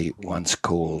actually once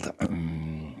called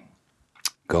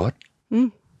God,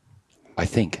 I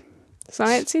think.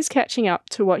 Science is catching up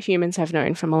to what humans have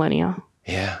known for millennia.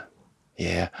 Yeah.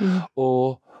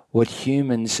 Or what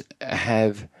humans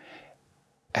have...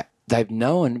 They've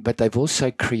known, but they've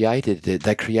also created it.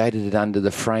 They created it under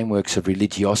the frameworks of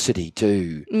religiosity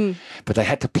too. But they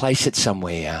had to place it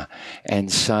somewhere.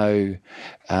 And so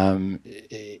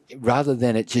rather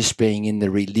than it just being in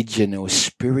the religion or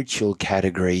spiritual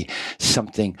category,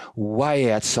 something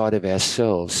way outside of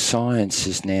ourselves, science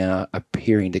is now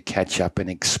appearing to catch up and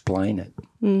explain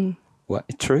it.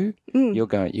 What, true? You're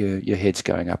going. Your head's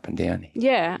going up and down.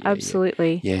 Yeah,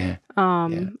 absolutely. Yeah.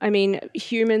 I mean,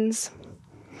 humans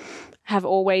have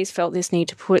always felt this need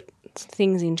to put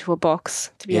things into a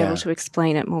box to be able to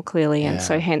explain it more clearly, and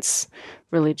so hence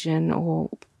religion or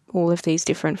all of these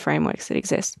different frameworks that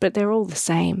exist. But they're all the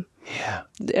same. Yeah.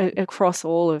 Across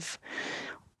all of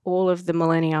the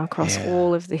millennia, across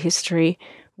all of the history,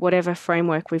 whatever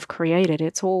framework we've created,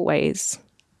 it's always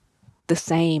the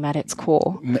same at its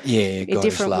core. Yeah, God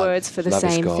different words for the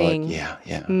same thing. Yeah.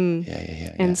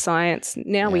 And science.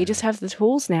 Now we just have the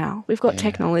tools now. We've got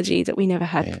technology that we never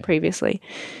had previously,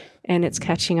 and it's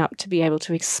catching up to be able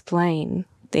to explain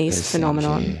these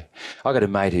phenomenon. I got a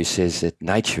mate who says that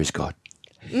nature is God.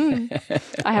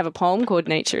 I have a poem called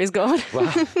Nature is God.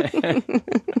 Wow.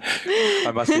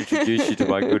 I must introduce you to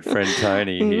my good friend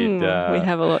Tony. We'd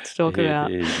have a lot to talk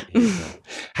about.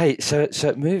 Hey, so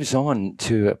it moves on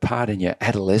to a part in your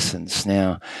adolescence.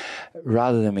 Now,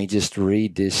 rather than me just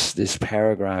read this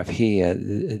paragraph here,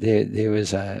 there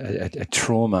was a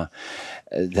trauma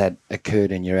that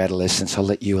occurred in your adolescence. I'll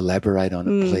let you elaborate on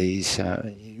it, please.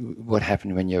 What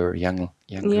happened when you were young girl?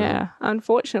 Yeah,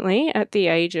 unfortunately, at the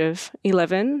age of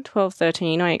 11, 12,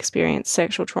 13, I experienced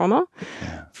sexual trauma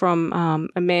from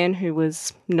a man who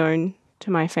was known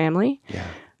to my family. Yeah.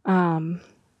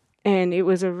 And it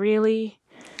was a really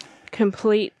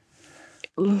complete,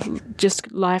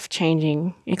 just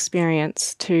life-changing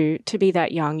experience to be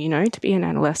that young, you know, to be an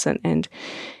adolescent and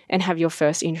have your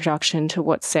first introduction to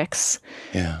what sex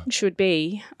should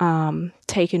be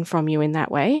taken from you in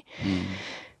that way.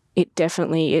 It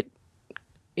definitely,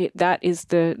 that is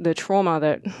the trauma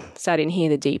that sat in here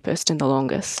the deepest and the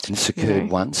longest. And this occurred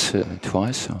once,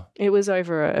 twice? Or? It was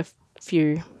over a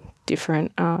few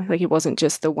different, it wasn't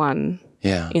just the one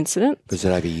incident. Was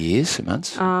it over years,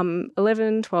 months?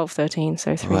 11, 12, 13,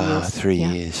 so 3 years. Wow, 3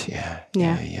 years,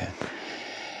 yeah.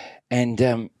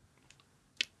 And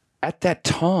at that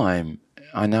time,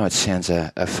 I know it sounds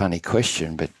a funny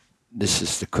question, but this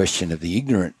is the question of the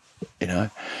ignorant, you know.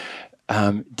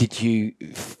 Did you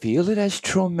feel it as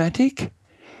traumatic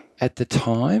at the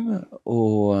time,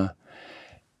 or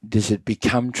does it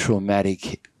become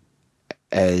traumatic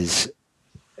as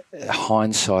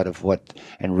hindsight of what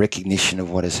and recognition of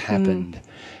what has happened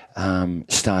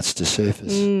starts to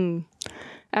surface?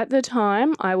 At the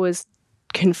time, I was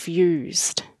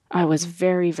confused. I was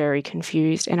very, very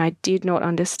confused, and I did not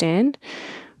understand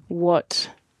what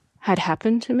had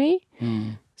happened to me.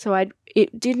 So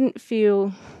it didn't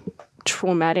feel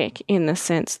traumatic in the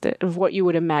sense that of what you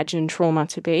would imagine trauma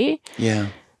to be. Yeah.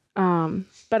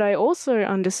 But I also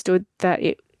understood that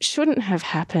it shouldn't have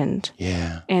happened.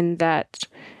 Yeah. And that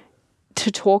to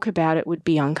talk about it would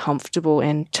be uncomfortable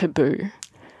and taboo.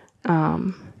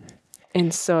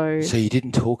 And so you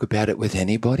didn't talk about it with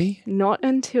anybody? Not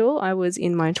until I was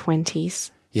in my 20s.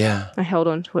 Yeah. I held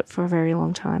on to it for a very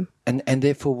long time. And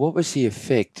therefore, what was the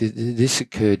effect? This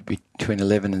occurred between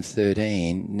 11 and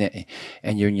 13,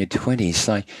 and you're in your 20s.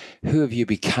 Like, who have you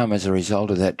become as a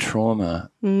result of that trauma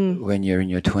when you're in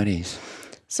your 20s?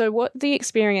 So what the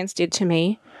experience did to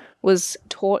me was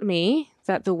taught me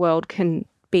that the world can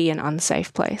be an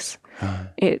unsafe place.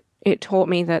 Right. It taught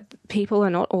me that people are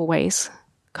not always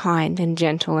kind and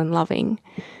gentle and loving,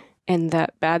 and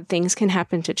that bad things can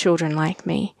happen to children like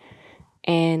me.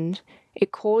 And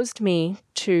it caused me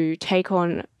to take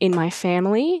on in my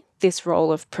family this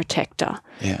role of protector,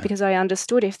 because I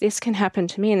understood if this can happen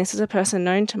to me, and this is a person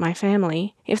known to my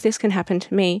family, if this can happen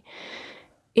to me,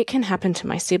 it can happen to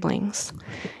my siblings.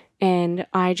 And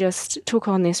I just took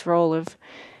on this role of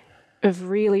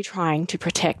really trying to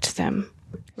protect them,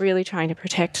 really trying to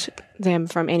protect them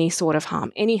from any sort of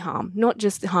harm, any harm, not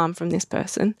just the harm from this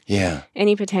person. Yeah.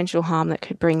 Any potential harm that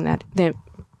could bring that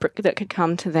could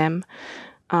come to them.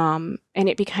 And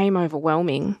it became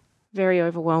overwhelming, very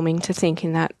overwhelming to think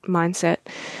in that mindset.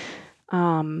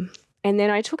 And then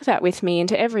I took that with me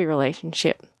into every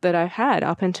relationship that I've had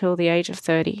up until the age of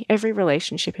 30. Every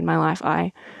relationship in my life,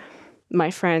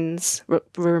 my friends,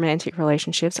 romantic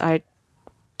relationships, I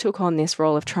took on this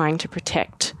role of trying to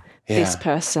protect this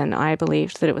person. I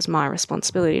believed that it was my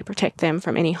responsibility to protect them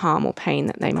from any harm or pain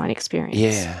that they might experience.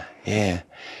 Yeah.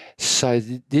 So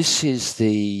this is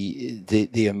the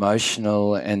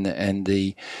emotional and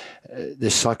the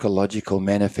psychological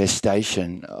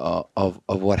manifestation of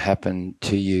what happened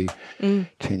to you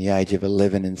between the age of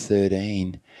 11 and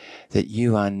 13, that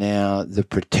you are now the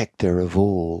protector of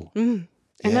all. And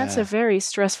that's a very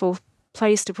stressful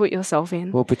place to put yourself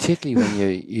in. Well, particularly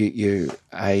when you're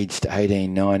aged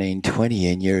 18, 19, 20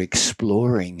 and you're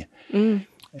exploring who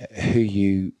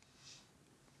you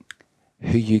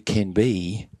can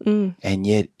be, and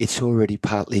yet it's already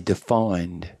partly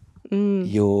defined.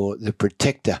 You're the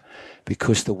protector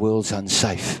because the world's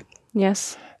unsafe.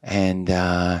 Yes. And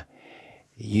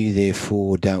you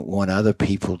therefore don't want other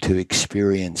people to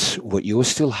experience what you're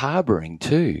still harbouring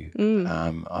too,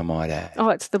 I might add. Oh,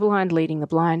 it's the blind leading the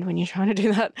blind when you're trying to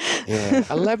do that. Yeah.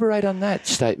 Elaborate on that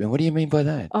statement. What do you mean by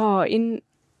that? Oh,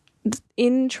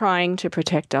 in trying to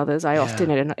protect others, I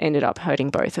often ended up hurting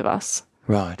both of us.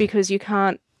 Right. Because you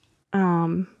can't,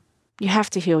 you have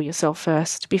to heal yourself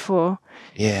first before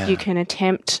you can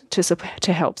attempt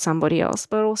to help somebody else.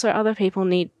 But also other people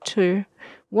need to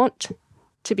want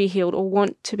to be healed or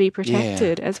want to be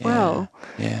protected as well.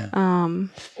 Yeah.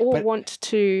 Or want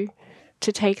to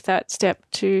to take that step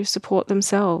to support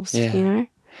themselves, Yeah. you know?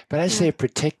 But as their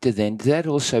protector then, did that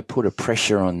also put a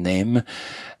pressure on them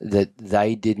that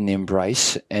they didn't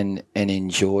embrace and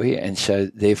enjoy, and so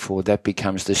therefore that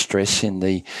becomes the stress in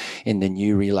the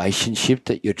new relationship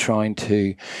that you're trying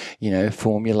to,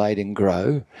 formulate and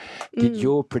grow? Did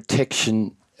your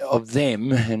protection of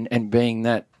them and being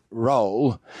that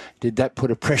role, did that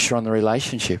put a pressure on the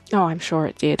relationship? Oh, I'm sure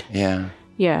it did. Yeah.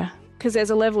 Yeah, because there's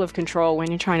a level of control when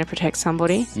you're trying to protect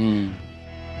somebody.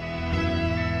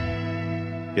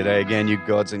 G'day again, you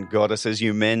gods and goddesses,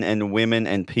 you men and women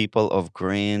and people of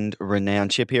grand renown.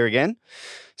 Chip here again.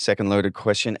 Second loaded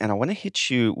question, and I want to hit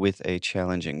you with a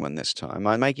challenging one this time.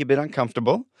 Might make you a bit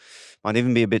uncomfortable, might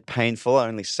even be a bit painful. I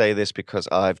only say this because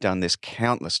I've done this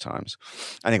countless times.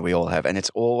 I think we all have, and it's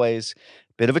always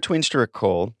a bit of a twinge to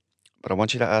recall, but I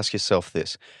want you to ask yourself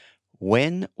this.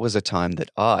 When was a time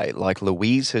that I, like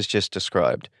Louise has just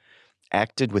described,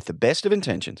 acted with the best of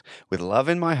intentions, with love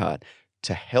in my heart,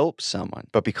 to help someone,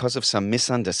 but because of some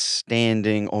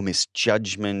misunderstanding or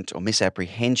misjudgment or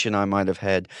misapprehension I might have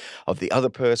had of the other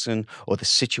person or the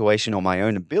situation or my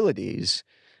own abilities,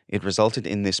 it resulted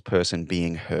in this person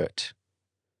being hurt?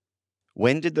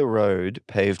 When did the road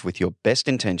paved with your best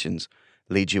intentions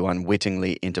lead you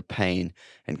unwittingly into pain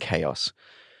and chaos?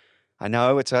 I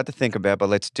know it's hard to think about, but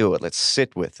let's do it. Let's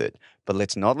sit with it. But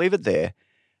let's not leave it there.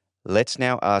 Let's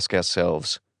now ask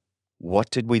ourselves,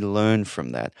 what did we learn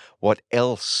from that? What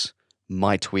else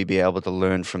might we be able to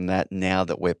learn from that now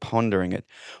that we're pondering it?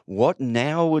 What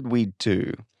now would we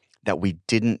do that we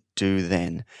didn't do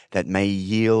then that may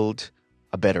yield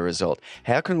a better result?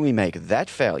 How can we make that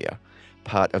failure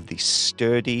part of the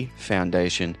sturdy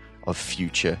foundation of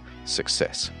future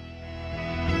success?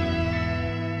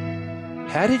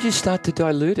 How did you start to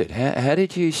dilute it? How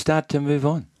did you start to move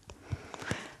on?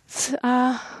 It's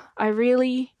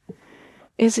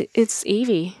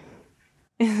Evie.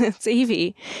 It's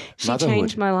Evie. She Motherhood.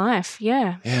 changed my life.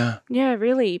 Yeah. Yeah. Yeah,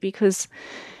 really, because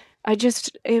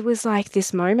it was like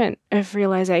this moment of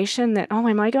realization that,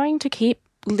 am I going to keep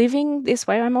living this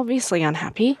way? I'm obviously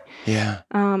unhappy. Yeah.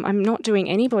 I'm not doing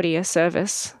anybody a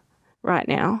service right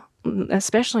now,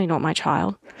 especially not my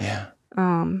child. Yeah.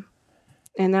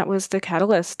 And that was the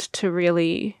catalyst to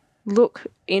really look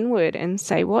inward and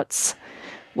say, what's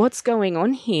going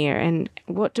on here, and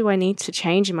what do I need to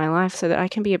change in my life so that I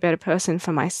can be a better person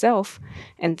for myself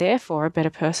and therefore a better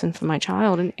person for my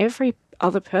child and every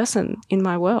other person in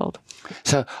my world.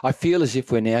 So I feel as if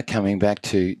we're now coming back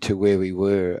to where we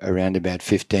were around about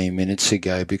 15 minutes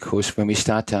ago, because when we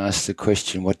start to ask the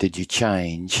question, what did you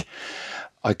change?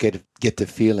 I get the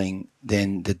feeling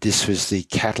then that this was the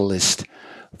catalyst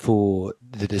for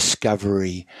the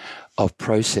discovery of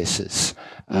processes,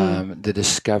 the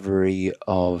discovery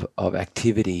of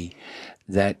activity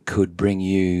that could bring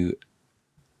you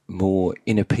more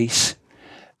inner peace,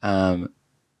 and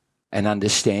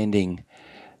understanding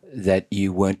that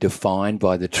you weren't defined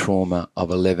by the trauma of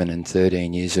 11 and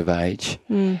 13 years of age,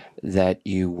 that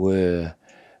you were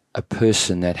a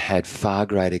person that had far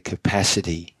greater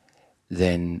capacity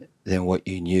than what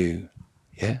you knew.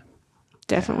 Yeah.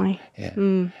 Definitely.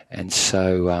 Yeah. And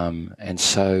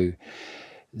so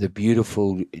the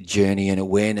beautiful journey and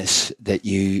awareness that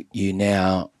you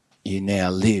now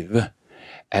live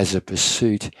as a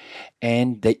pursuit,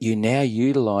 and that you now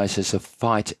utilize as a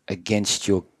fight against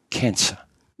your cancer.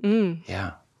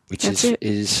 Yeah. Which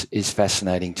is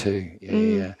fascinating too.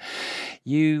 Yeah.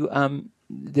 You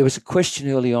there was a question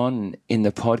early on in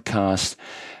the podcast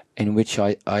in which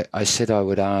I said I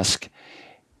would ask,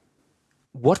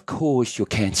 what caused your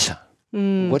cancer?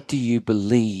 What do you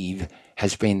believe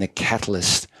has been the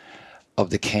catalyst of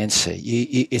the cancer?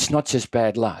 It's not just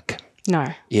bad luck. No.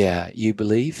 Yeah, you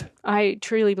believe? I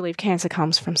truly believe cancer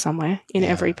comes from somewhere in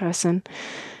every person,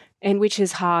 and which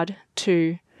is hard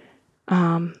to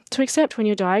accept when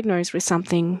you're diagnosed with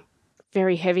something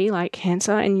very heavy like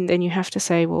cancer, and then you have to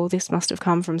say, well, this must have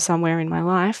come from somewhere in my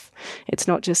life. It's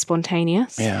not just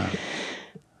spontaneous. Yeah.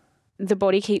 The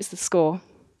body keeps the score,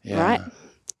 right?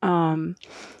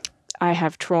 I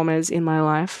have traumas in my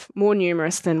life, more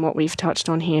numerous than what we've touched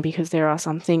on here, because there are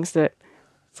some things that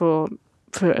for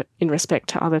in respect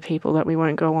to other people that we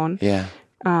won't go on. Yeah.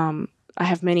 I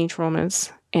have many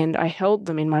traumas, and I held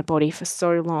them in my body for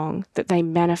so long that they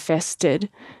manifested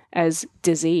as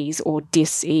disease or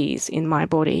dis-ease in my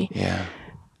body. Yeah.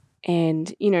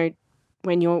 And,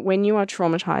 when you are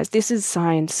traumatized, this is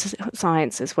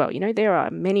science as well. There are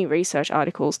many research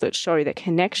articles that show the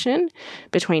connection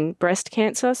between breast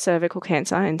cancer, cervical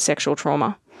cancer, and sexual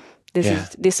trauma.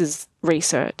 This is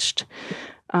researched.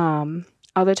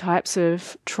 Other types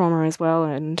of trauma as well,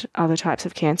 and other types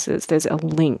of cancers, there's a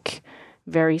link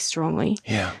very strongly.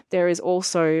 Yeah. There is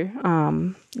also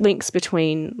links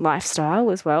between lifestyle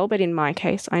as well, but in my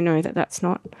case, I know that that's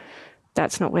not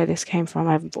where this came from.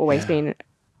 I've always been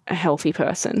a healthy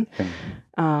person.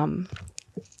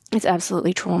 It's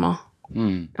absolutely trauma.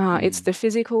 It's the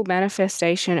physical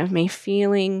manifestation of me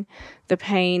feeling the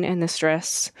pain and the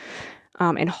stress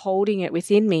and holding it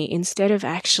within me instead of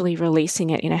actually releasing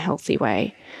it in a healthy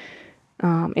way.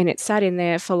 And it sat in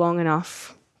there for long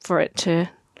enough for it to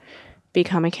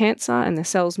become a cancer, and the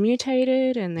cells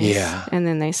mutated, and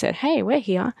then they said, hey, we're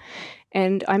here.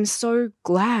 And I'm so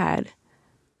glad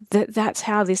that that's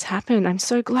how this happened. I'm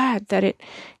so glad that it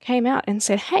came out and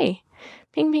said, hey,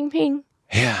 ping, ping, ping.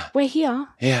 Yeah. We're here.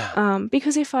 Yeah.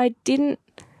 Because if I didn't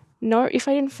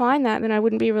find that, then I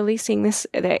wouldn't be releasing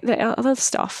the other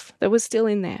stuff that was still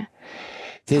in there.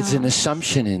 There's an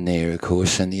assumption in there, of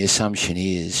course, and the assumption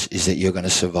is that you're going to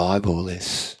survive all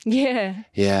this. Yeah.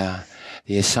 Yeah.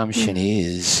 The assumption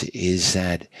is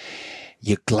that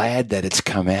you're glad that it's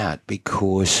come out,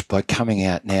 because by coming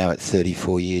out now at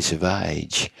 34 years of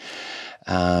age,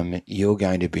 you're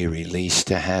going to be released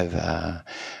to have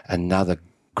another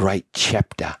great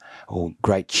chapter or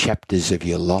great chapters of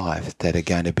your life that are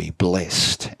going to be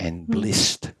blessed and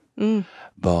blissed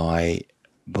by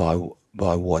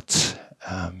what's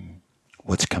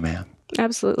come out.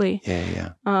 Absolutely.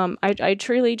 Yeah. I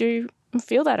truly do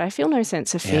feel that. I feel no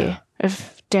sense of fear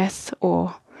of death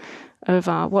or of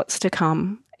what's to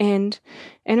come. And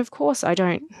of course I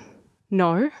don't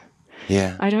know.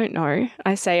 Yeah. I don't know.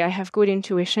 I say I have good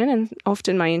intuition, and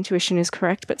often my intuition is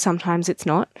correct, but sometimes it's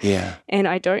not. Yeah. And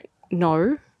I don't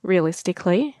know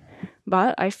realistically,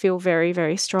 but I feel very,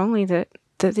 very strongly that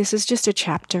this is just a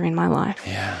chapter in my life.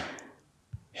 Yeah.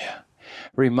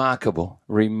 Remarkable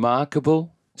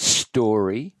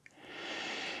story.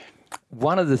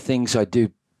 One of the things I do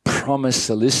promise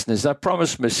the listeners, I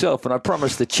promise myself and I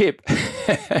promise the Chip,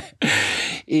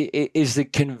 is the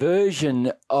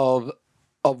conversion of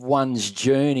one's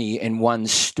journey and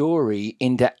one's story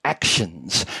into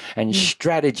actions and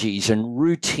strategies and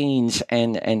routines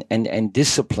and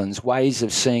disciplines, ways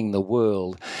of seeing the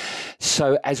world.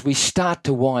 So as we start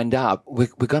to wind up, we're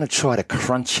going to try to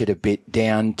crunch it a bit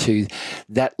down to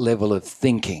that level of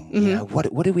thinking. You know,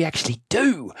 what do we actually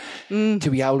do to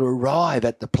be able to arrive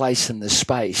at the place and the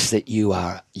space that you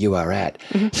are at?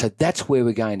 So that's where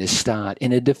we're going to start.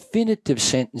 In a definitive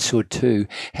sentence or two,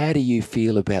 how do you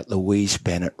feel about Louise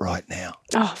Bennet right now?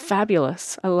 Oh,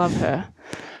 fabulous. I love her.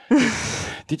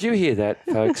 Did you hear that,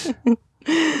 folks?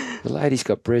 The lady's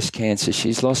got breast cancer.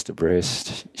 She's lost a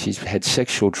breast. She's had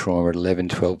sexual trauma at 11,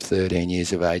 12, 13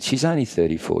 years of age. She's only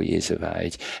 34 years of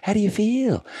age. How do you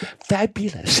feel?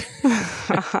 Fabulous.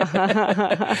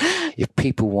 If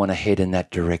people want to head in that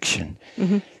direction,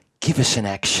 give us an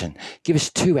action. Give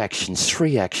us 2 actions,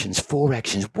 3 actions, 4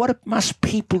 actions. What must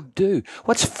people do?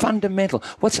 What's fundamental?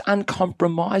 What's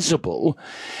uncompromisable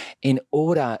in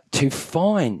order to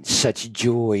find such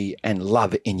joy and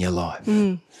love in your life?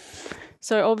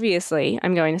 So obviously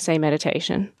I'm going to say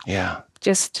meditation. Yeah.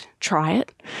 Just try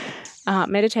it.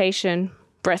 Meditation,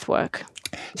 breath work.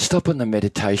 Stop on the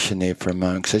meditation there for a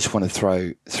moment, because I just want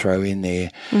to throw in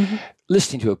there.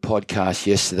 Listening to a podcast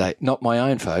yesterday, not my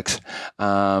own, folks,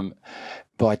 by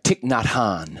Thich Nhat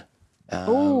Hanh.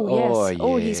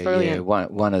 Yes. He's brilliant. Yeah.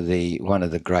 One of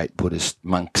the great Buddhist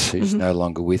monks who's no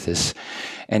longer with us.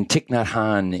 And Thich Nhat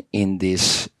Hanh in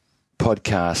this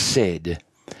podcast said,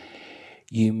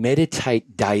 you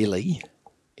meditate daily.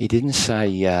 He didn't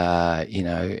say,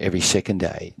 every second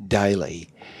day, daily,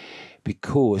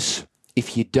 because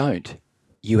if you don't,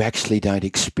 you actually don't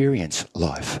experience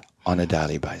life on a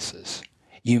daily basis.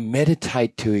 You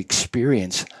meditate to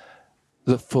experience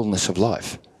the fullness of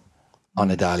life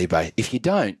on a daily basis. If you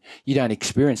don't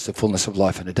experience the fullness of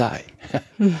life in a day.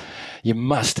 You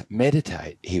must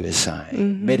meditate, he was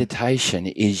saying. Meditation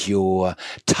is your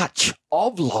touch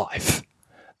of life.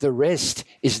 The rest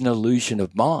is an illusion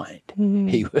of mind,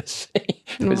 he was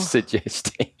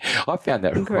suggesting. I found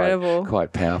that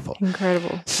quite powerful.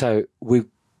 Incredible. So we've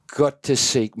got to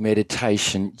seek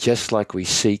meditation just like we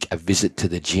seek a visit to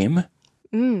the gym,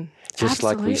 just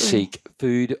like we seek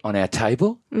food on our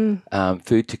table,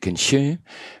 food to consume.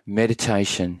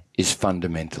 Meditation is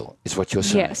fundamental, is what you're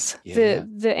saying. Yes.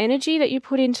 The energy that you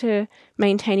put into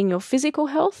maintaining your physical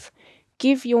health,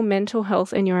 give your mental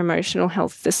health and your emotional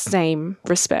health the same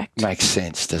respect. Makes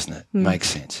sense, doesn't it?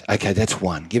 Makes sense. Okay, that's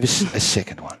one. Give us a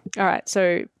second one. All right,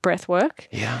 so breath work.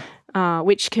 Yeah.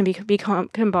 which can be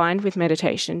combined with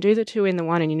meditation. Do the 2 in the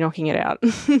 1 and you're knocking it out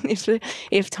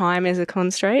if time is a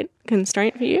constraint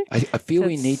for you. I feel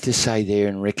we need to say there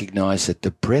and recognise that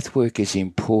the breath work is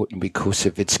important because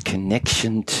of its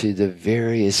connection to the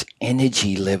various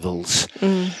energy levels.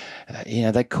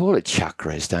 They call it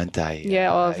chakras, don't they?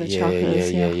 Yeah, all of the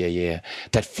chakras. Yeah.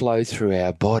 That flow through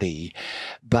our body,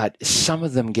 but some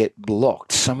of them get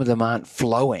blocked. Some of them aren't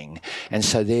flowing, and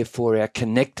so therefore our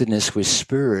connectedness with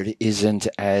spirit isn't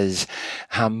as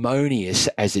harmonious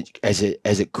as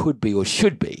it could be or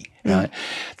should be. Right?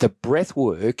 The breath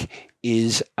work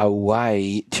is a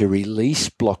way to release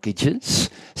blockages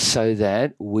so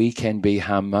that we can be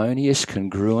harmonious,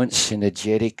 congruent,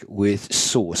 synergetic with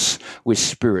source, with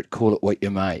spirit. Call it what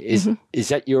you may. Is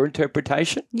that your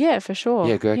interpretation? Yeah, for sure.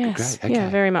 Yeah, great. Yes. Okay. Yeah,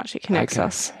 very much. It connects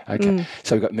us. Okay.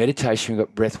 So we've got meditation, we've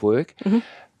got breath work.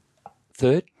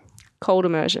 Third? Cold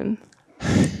immersion.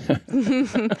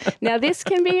 Now, this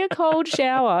can be a cold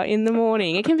shower in the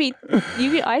morning. It can be,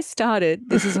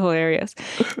 this is hilarious.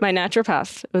 My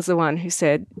naturopath was the one who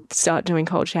said, start doing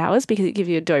cold showers because it gives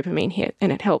you a dopamine hit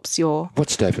and it helps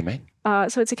What's dopamine?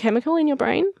 So it's a chemical in your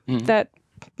brain that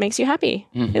makes you happy.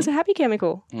 It's a happy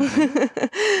chemical.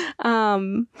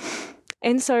 And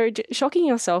so shocking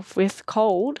yourself with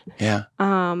cold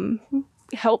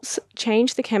helps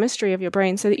change the chemistry of your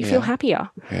brain so that you feel happier.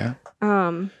 Yeah.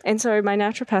 And so my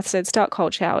naturopath said, start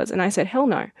cold showers. And I said, hell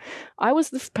no. I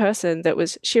was the person that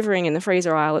was shivering in the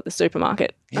freezer aisle at the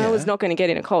supermarket. Yeah. I was not going to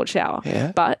get in a cold shower.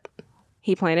 Yeah. But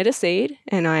he planted a seed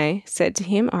and I said to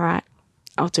him, all right,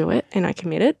 I'll do it. And I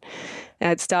committed. And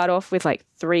I'd start off with like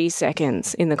 3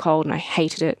 seconds in the cold and I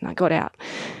hated it and I got out.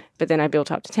 But then I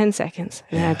built up to 10 seconds.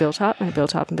 And then I built up and I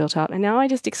built up and built up. And now I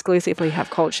just exclusively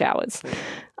have cold showers.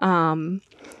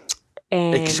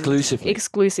 And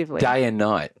exclusively. Day and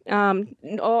night.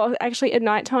 Or actually at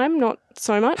nighttime, not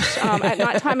so much. At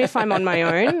nighttime, if I'm on my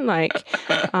own,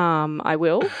 I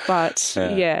will. But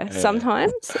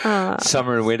sometimes.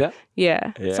 Summer and winter?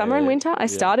 Yeah. Summer and winter. I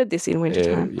started this in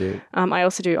wintertime. Yeah. I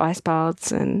also do ice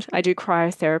baths and I do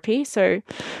cryotherapy. So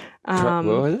what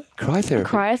was it? Cryotherapy?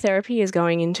 Cryotherapy is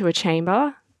going into a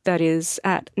chamber that is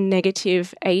at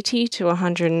negative 80 to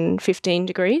 115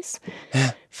 degrees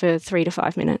for 3 to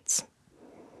 5 minutes.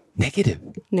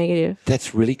 Negative.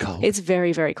 That's really cold. It's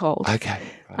very, very cold. Okay.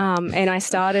 Right. And I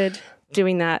started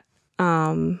doing that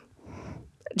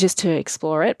just to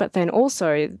explore it, but then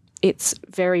also it's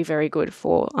very, very good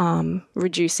for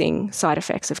reducing side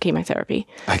effects of chemotherapy.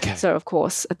 Okay. So, of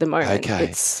course, at the moment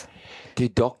it's... Do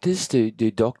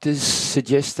doctors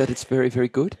suggest that it's very, very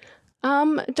good?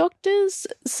 Doctors,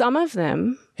 some of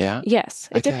them, yes.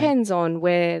 It depends on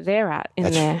where they're at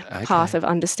in their path of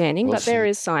understanding, but there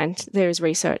is science, there is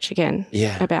research again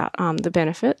about the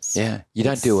benefits. Yeah, you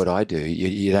don't do what I do.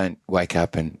 You don't wake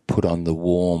up and put on the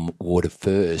warm water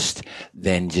first,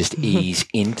 then just ease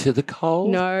into the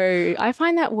cold. No, I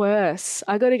find that worse.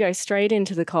 I got to go straight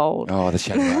into the cold. Oh, that's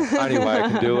the only way I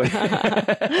can do it.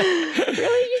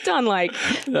 Really,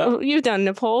 you've done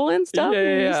Nepal and stuff.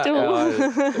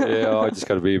 I just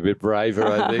got to be a bit braver,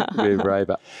 I think. A bit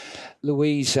braver.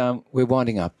 Louise, we're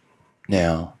winding up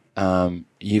now.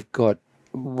 You've got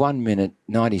 1 minute,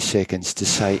 90 seconds to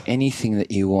say anything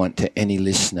that you want to any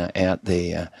listener out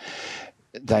there.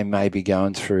 They may be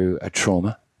going through a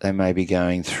trauma. They may be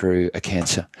going through a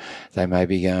cancer. They may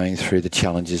be going through the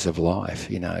challenges of life,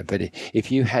 But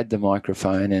if you had the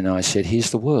microphone and I said,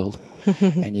 here's the world,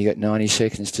 and you got 90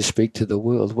 seconds to speak to the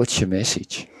world, what's your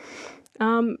message?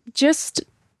 Just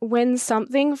when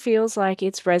something feels like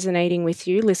it's resonating with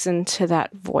you, listen to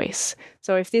that voice.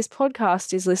 So if this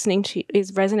podcast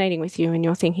is resonating with you and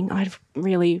you're thinking, I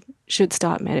really should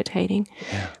start meditating,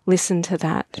 listen to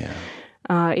that. Yeah.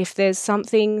 If there's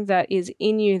something that is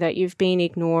in you that you've been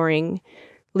ignoring,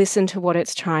 listen to what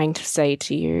it's trying to say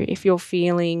to you. If you're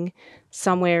feeling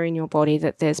somewhere in your body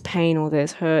that there's pain or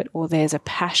there's hurt or there's a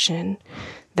passion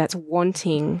that's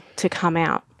wanting to come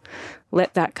out,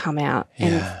 let that come out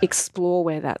and explore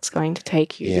where that's going to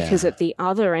take you. Yeah. Because at the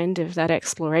other end of that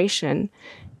exploration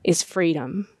is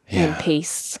freedom and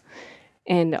peace.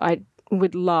 And I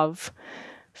would love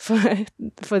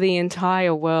for the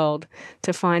entire world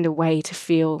to find a way to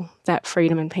feel that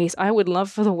freedom and peace. I would love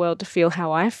for the world to feel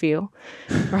how I feel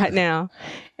right now.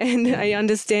 And I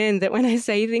understand that when I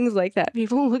say things like that,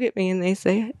 people look at me and they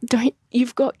say,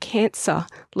 you've got cancer,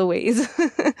 Louise.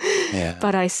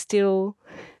 But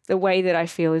the way that I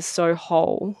feel is so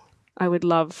whole. I would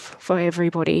love for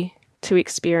everybody to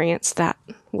experience that,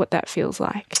 what that feels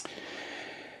like.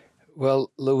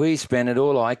 Well, Louise Bennet,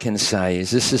 all I can say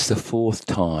is this is the 4th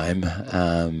time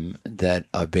that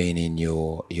I've been in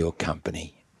your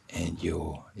company, and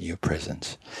your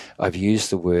presence. I've used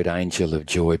the word angel of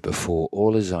joy before.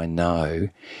 All as I know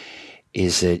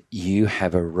is that you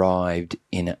have arrived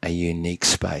in a unique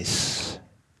space.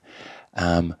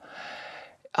 I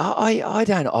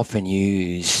don't often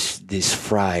use this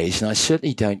phrase, and I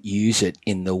certainly don't use it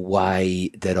in the way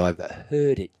that I've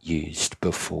heard it used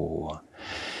before.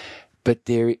 But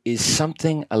there is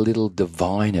something a little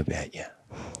divine about you.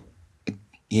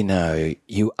 You know,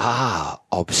 you are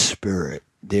of spirit.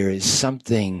 There is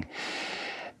something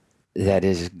that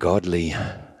is godly.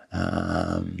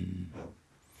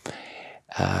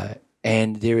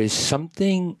 And there is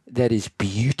something that is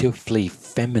beautifully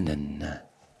feminine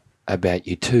about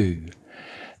you too.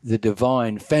 The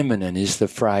divine feminine is the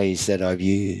phrase that I've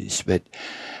used, but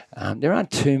there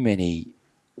aren't too many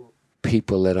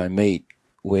people that I meet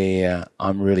where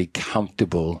I'm really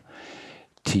comfortable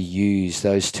to use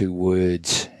those two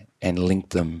words and link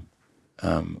them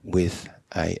with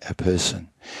a person.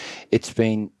 It's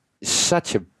been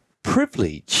such a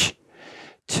privilege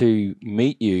to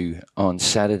meet you on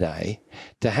Saturday.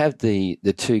 To have the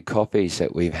two coffees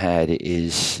that we've had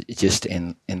is just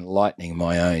enlightening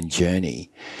my own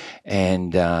journey.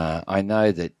 And I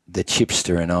know that the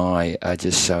Chipster and I are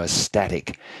just so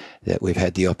ecstatic that we've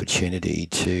had the opportunity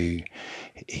to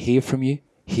hear from you,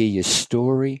 hear your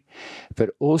story,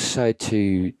 but also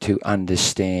to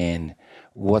understand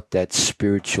what that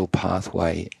spiritual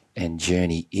pathway and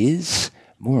journey is.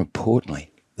 More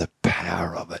importantly, the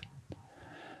power of it.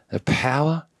 The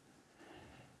power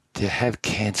to have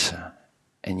cancer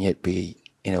and yet be,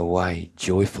 in a way,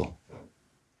 joyful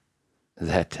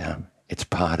that it's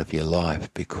part of your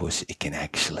life because it can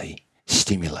actually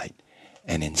stimulate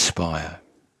and inspire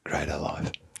greater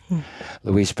life.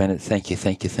 Louise Bennet, thank you.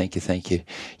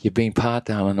 You've been part,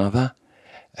 darling, of a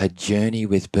journey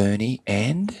with Bernie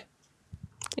and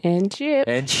Chip.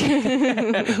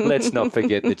 Let's not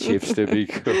forget the Chipster,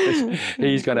 because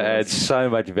he's going to add so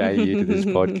much value to this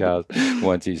podcast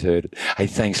once he's heard it. Hey,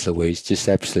 thanks, Louise. Just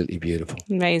absolutely beautiful.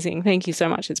 Amazing. Thank you so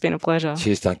much. It's been a pleasure.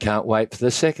 Cheers. I can't wait for the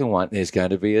second one. There's going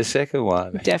to be a second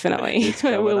one. Definitely.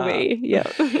 There will be. Yeah.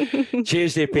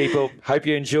 Cheers, dear people. Hope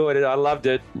you enjoyed it. I loved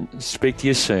it. Speak to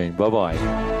you soon.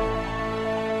 Bye-bye.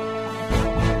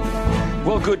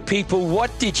 Well, good people,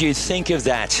 what did you think of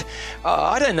that?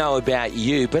 I don't know about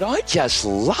you, but I just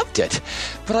loved it.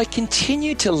 But I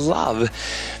continue to love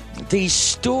these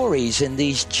stories and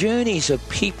these journeys of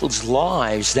people's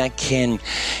lives that can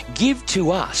give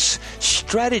to us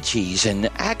strategies and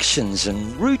actions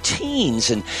and routines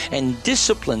and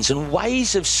disciplines and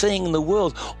ways of seeing the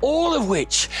world, all of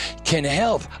which can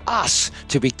help us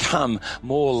to become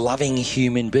more loving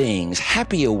human beings,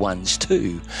 happier ones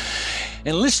too.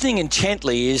 And listening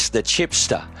intently is the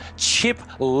Chipster, Chip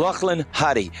Lachlan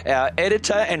Huddy, our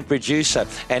editor and producer.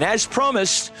 And as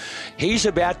promised, he's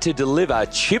about to deliver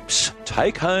Chip's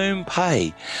Take-Home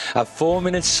Pay, a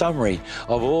 4-minute summary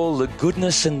of all the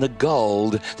goodness and the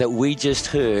gold that we just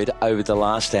heard over the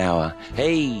last hour.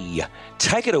 Hey,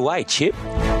 take it away, Chip.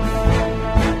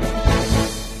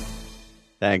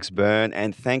 Thanks, Bern,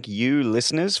 and thank you,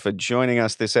 listeners, for joining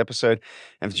us this episode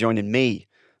and for joining me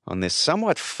on this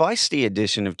somewhat feisty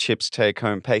edition of Chip's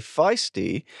Take-Home Pay.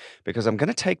 Feisty because I'm going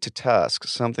to take to task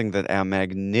something that our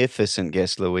magnificent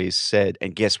guest Louise said.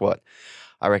 And guess what?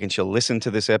 I reckon she'll listen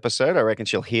to this episode. I reckon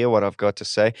she'll hear what I've got to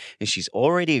say. And she's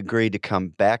already agreed to come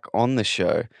back on the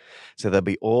show. So there'll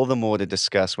be all the more to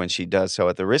discuss when she does. So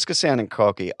at the risk of sounding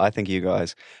cocky, I think you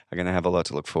guys are going to have a lot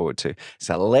to look forward to.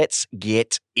 So let's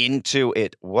get into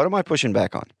it. What am I pushing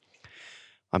back on?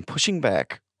 I'm pushing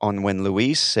back on when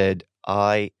Louise said,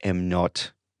 I am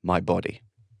not my body.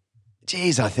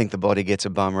 Geez, I think the body gets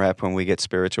a bum rap when we get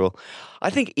spiritual.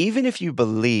 I think even if you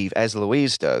believe, as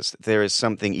Louise does, that there is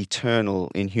something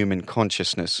eternal in human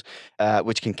consciousness,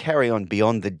 which can carry on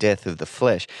beyond the death of the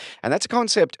flesh, and that's a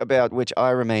concept about which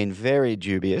I remain very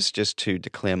dubious, just to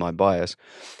declare my bias,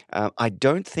 I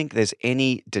don't think there's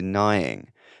any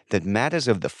denying that matters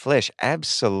of the flesh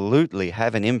absolutely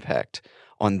have an impact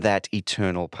on that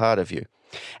eternal part of you.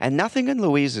 And nothing in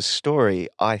Louise's story,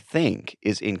 I think,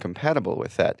 is incompatible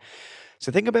with that. So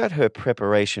think about her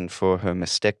preparation for her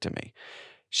mastectomy.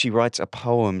 She writes a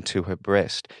poem to her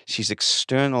breast. She's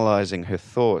externalizing her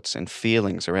thoughts and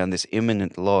feelings around this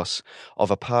imminent loss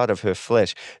of a part of her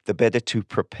flesh, the better to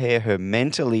prepare her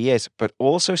mentally, yes, but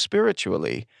also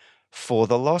spiritually for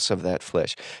the loss of that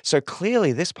flesh. So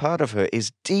clearly this part of her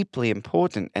is deeply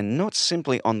important and not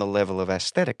simply on the level of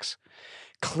aesthetics.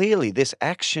 Clearly, this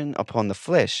action upon the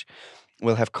flesh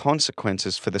will have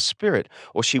consequences for the spirit,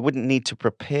 or she wouldn't need to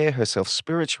prepare herself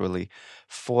spiritually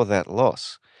for that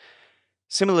loss.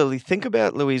 Similarly, think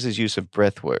about Louise's use of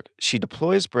breath work. She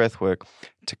deploys breath work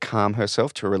to calm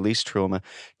herself, to release trauma,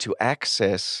 to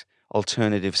access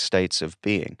alternative states of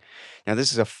being. Now,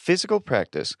 this is a physical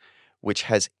practice which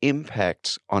has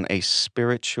impacts on a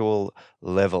spiritual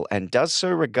level and does so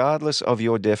regardless of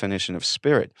your definition of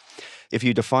spirit. If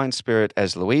you define spirit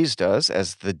as Louise does,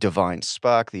 as the divine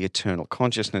spark, the eternal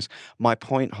consciousness, my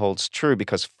point holds true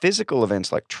because physical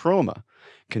events like trauma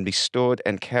can be stored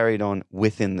and carried on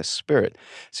within the spirit.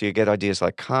 So you get ideas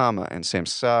like karma and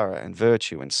samsara and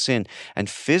virtue and sin, and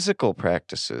physical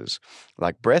practices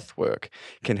like breath work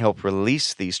can help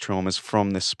release these traumas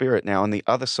from the spirit. Now, on the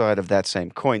other side of that same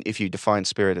coin, if you define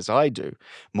spirit as I do,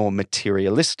 more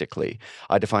materialistically,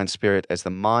 I define spirit as the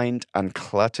mind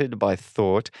uncluttered by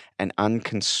thought and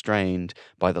unconstrained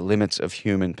by the limits of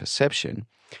human perception,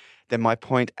 then my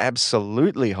point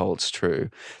absolutely holds true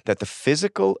that the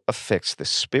physical affects the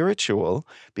spiritual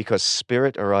because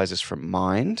spirit arises from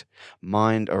mind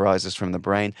arises from the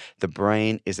brain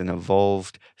is an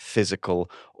evolved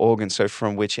physical organ. So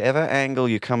from whichever angle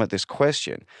you come at this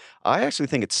question, I actually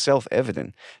think it's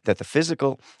self-evident that the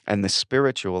physical and the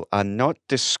spiritual are not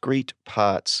discrete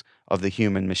parts of the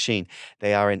human machine.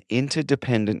 They are an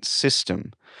interdependent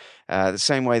system. The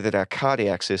same way that our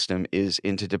cardiac system is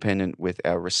interdependent with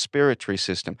our respiratory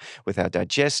system, with our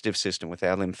digestive system, with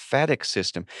our lymphatic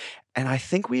system. And I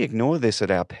think we ignore this at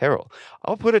our peril.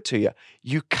 I'll put it to you,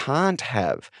 you can't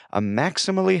have a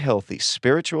maximally healthy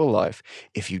spiritual life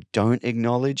if you don't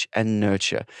acknowledge and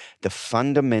nurture the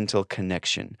fundamental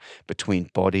connection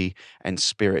between body and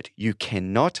spirit. You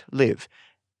cannot live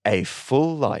a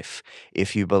full life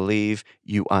if you believe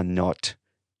you are not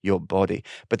your body.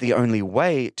 But the only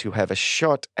way to have a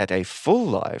shot at a full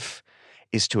life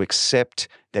is to accept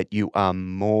that you are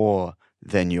more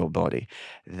than your body.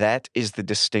 That is the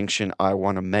distinction I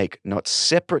want to make, not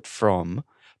separate from,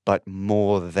 but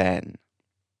more than.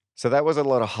 So that was a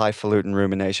lot of highfalutin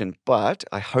rumination, but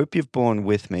I hope you've borne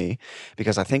with me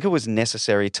because I think it was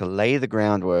necessary to lay the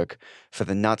groundwork for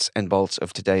the nuts and bolts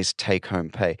of today's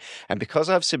take-home pay. And because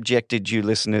I've subjected you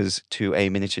listeners to a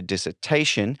miniature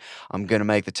dissertation, I'm going to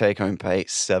make the take-home pay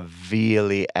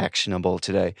severely actionable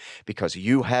today because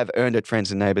you have earned it,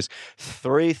 friends and neighbors.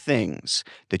 3 things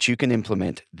that you can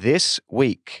implement this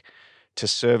week to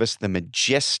service the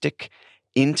majestic,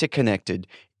 interconnected,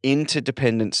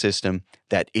 interdependent system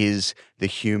that is the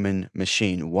human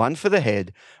machine. 1 for the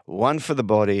head, 1 for the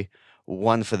body,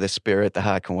 1 for the spirit. The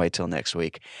heart can wait till next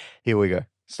week. Here we go.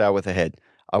 Start with the head.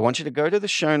 I want you to go to the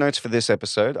show notes for this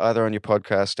episode, either on your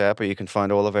podcast app or you can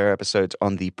find all of our episodes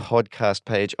on the podcast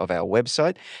page of our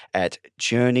website at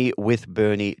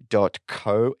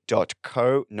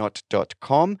journeywithbernie.co, not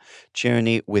 .com,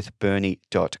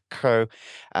 journeywithbernie.co.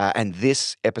 And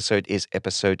this episode is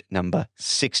episode number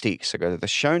 60. So go to the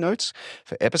show notes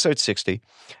for episode 60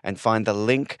 and find the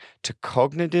link to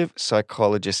cognitive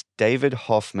psychologist David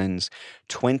Hoffman's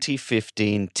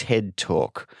 2015 TED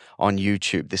Talk on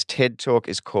YouTube. This TED Talk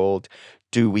is called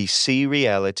 "Do We See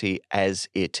Reality as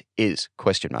It Is?" ?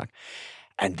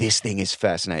 And this thing is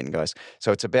fascinating, guys.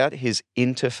 So it's about his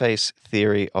interface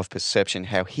theory of perception,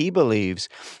 how he believes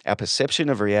our perception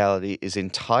of reality is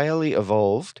entirely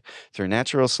evolved through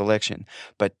natural selection,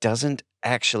 but doesn't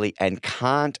actually and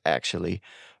can't actually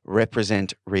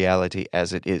represent reality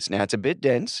as it is. Now, it's a bit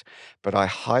dense, but I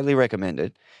highly recommend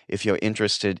it if you're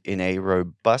interested in a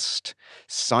robust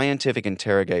scientific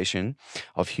interrogation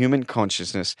of human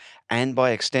consciousness and, by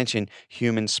extension,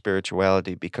 human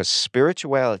spirituality, because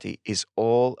spirituality is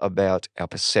all about our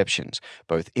perceptions,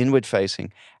 both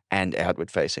inward-facing and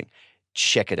outward-facing.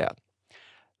 Check it out.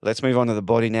 Let's move on to the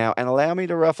body now and allow me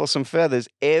to ruffle some feathers.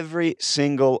 Every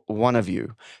single one of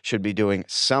you should be doing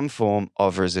some form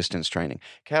of resistance training.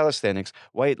 Calisthenics,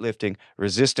 weightlifting,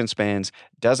 resistance bands,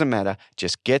 doesn't matter.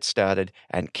 Just get started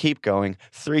and keep going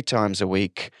 3 times a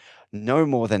week. No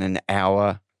more than an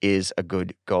hour is a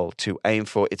good goal to aim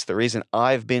for. It's the reason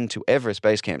I've been to Everest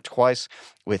Base Camp twice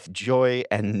with joy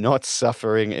and not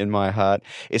suffering in my heart.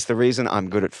 It's the reason I'm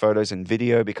good at photos and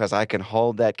video because I can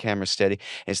hold that camera steady.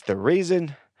 It's the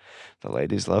reason the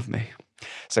ladies love me.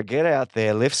 So get out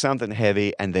there, lift something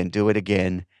heavy, and then do it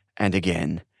again and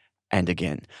again and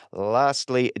again.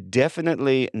 Lastly,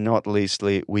 definitely not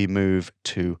leastly, we move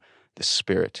to the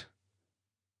spirit.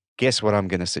 Guess what I'm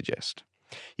going to suggest?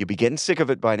 You'll be getting sick of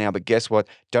it by now, but guess what?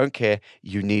 Don't care.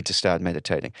 You need to start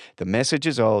meditating. The message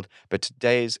is old, but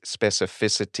today's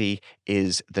specificity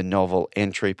is the novel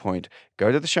entry point.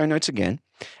 Go to the show notes again,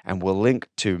 and we'll link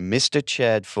to Mr.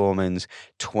 Chad Foreman's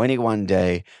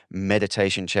 21-day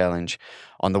meditation challenge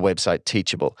on the website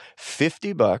Teachable.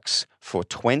 $50 for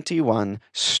 21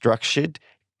 structured,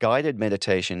 guided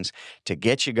meditations to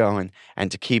get you going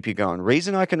and to keep you going.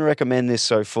 Reason I can recommend this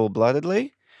so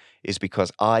full-bloodedly is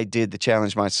because I did the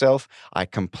challenge myself, I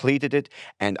completed it,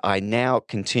 and I now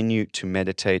continue to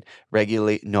meditate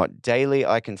regularly, not daily,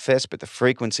 I confess, but the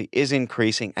frequency is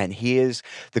increasing. And here's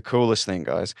the coolest thing,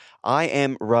 guys. I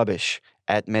am rubbish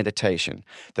at meditation.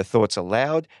 The thoughts are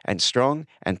loud and strong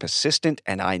and persistent,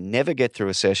 and I never get through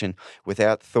a session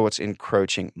without thoughts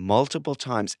encroaching multiple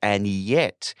times. And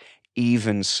yet,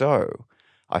 even so,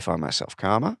 I find myself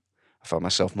calmer. I find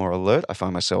myself more alert. I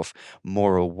find myself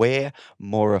more aware,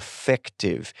 more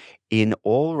effective in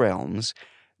all realms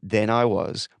than I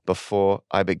was before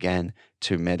I began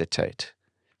to meditate.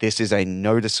 This is a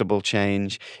noticeable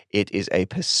change. It is a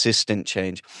persistent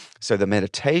change. So the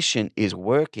meditation is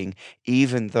working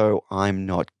even though I'm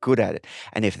not good at it.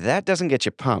 And if that doesn't get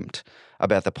you pumped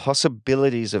about the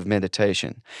possibilities of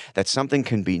meditation, that something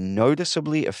can be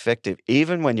noticeably effective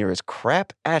even when you're as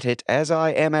crap at it as I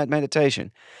am at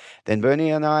meditation, then Bernie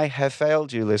and I have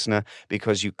failed you, listener,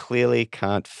 because you clearly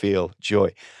can't feel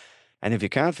joy. And if you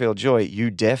can't feel joy, you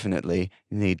definitely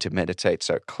need to meditate.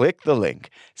 So click the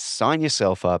link, sign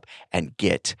yourself up, and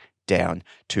get down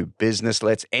to business.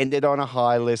 Let's end it on a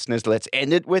high, listeners. Let's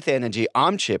end it with energy.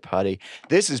 I'm Chip Huddy.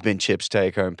 This has been Chip's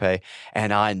Take Home Pay,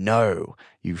 and I know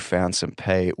you found some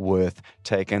pay worth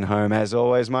taking home. As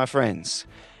always, my friends,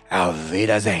 auf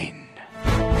Wiedersehen.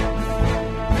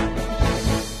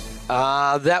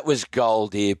 That was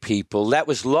gold, dear people. That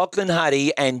was Lachlan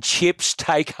Huddy and Chip's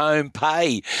take-home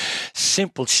pay.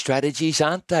 Simple strategies,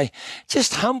 aren't they?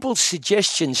 Just humble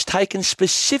suggestions taken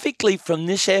specifically from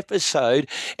this episode.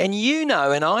 And you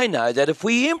know and I know that if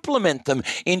we implement them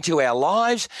into our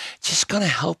lives, it's just going to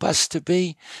help us to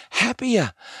be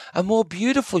happier, a more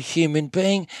beautiful human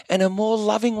being, and a more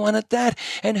loving one at that.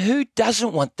 And who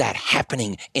doesn't want that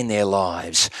happening in their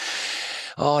lives?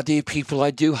 Oh, dear people, I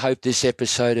do hope this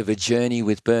episode of A Journey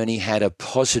with Bernie had a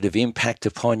positive impact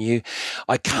upon you.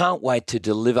 I can't wait to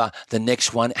deliver the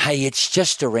next one. Hey, it's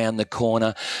just around the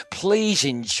corner. Please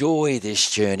enjoy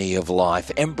this journey of life.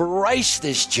 Embrace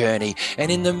this journey.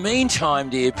 And in the meantime,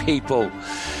 dear people,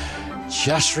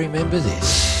 just remember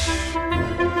this.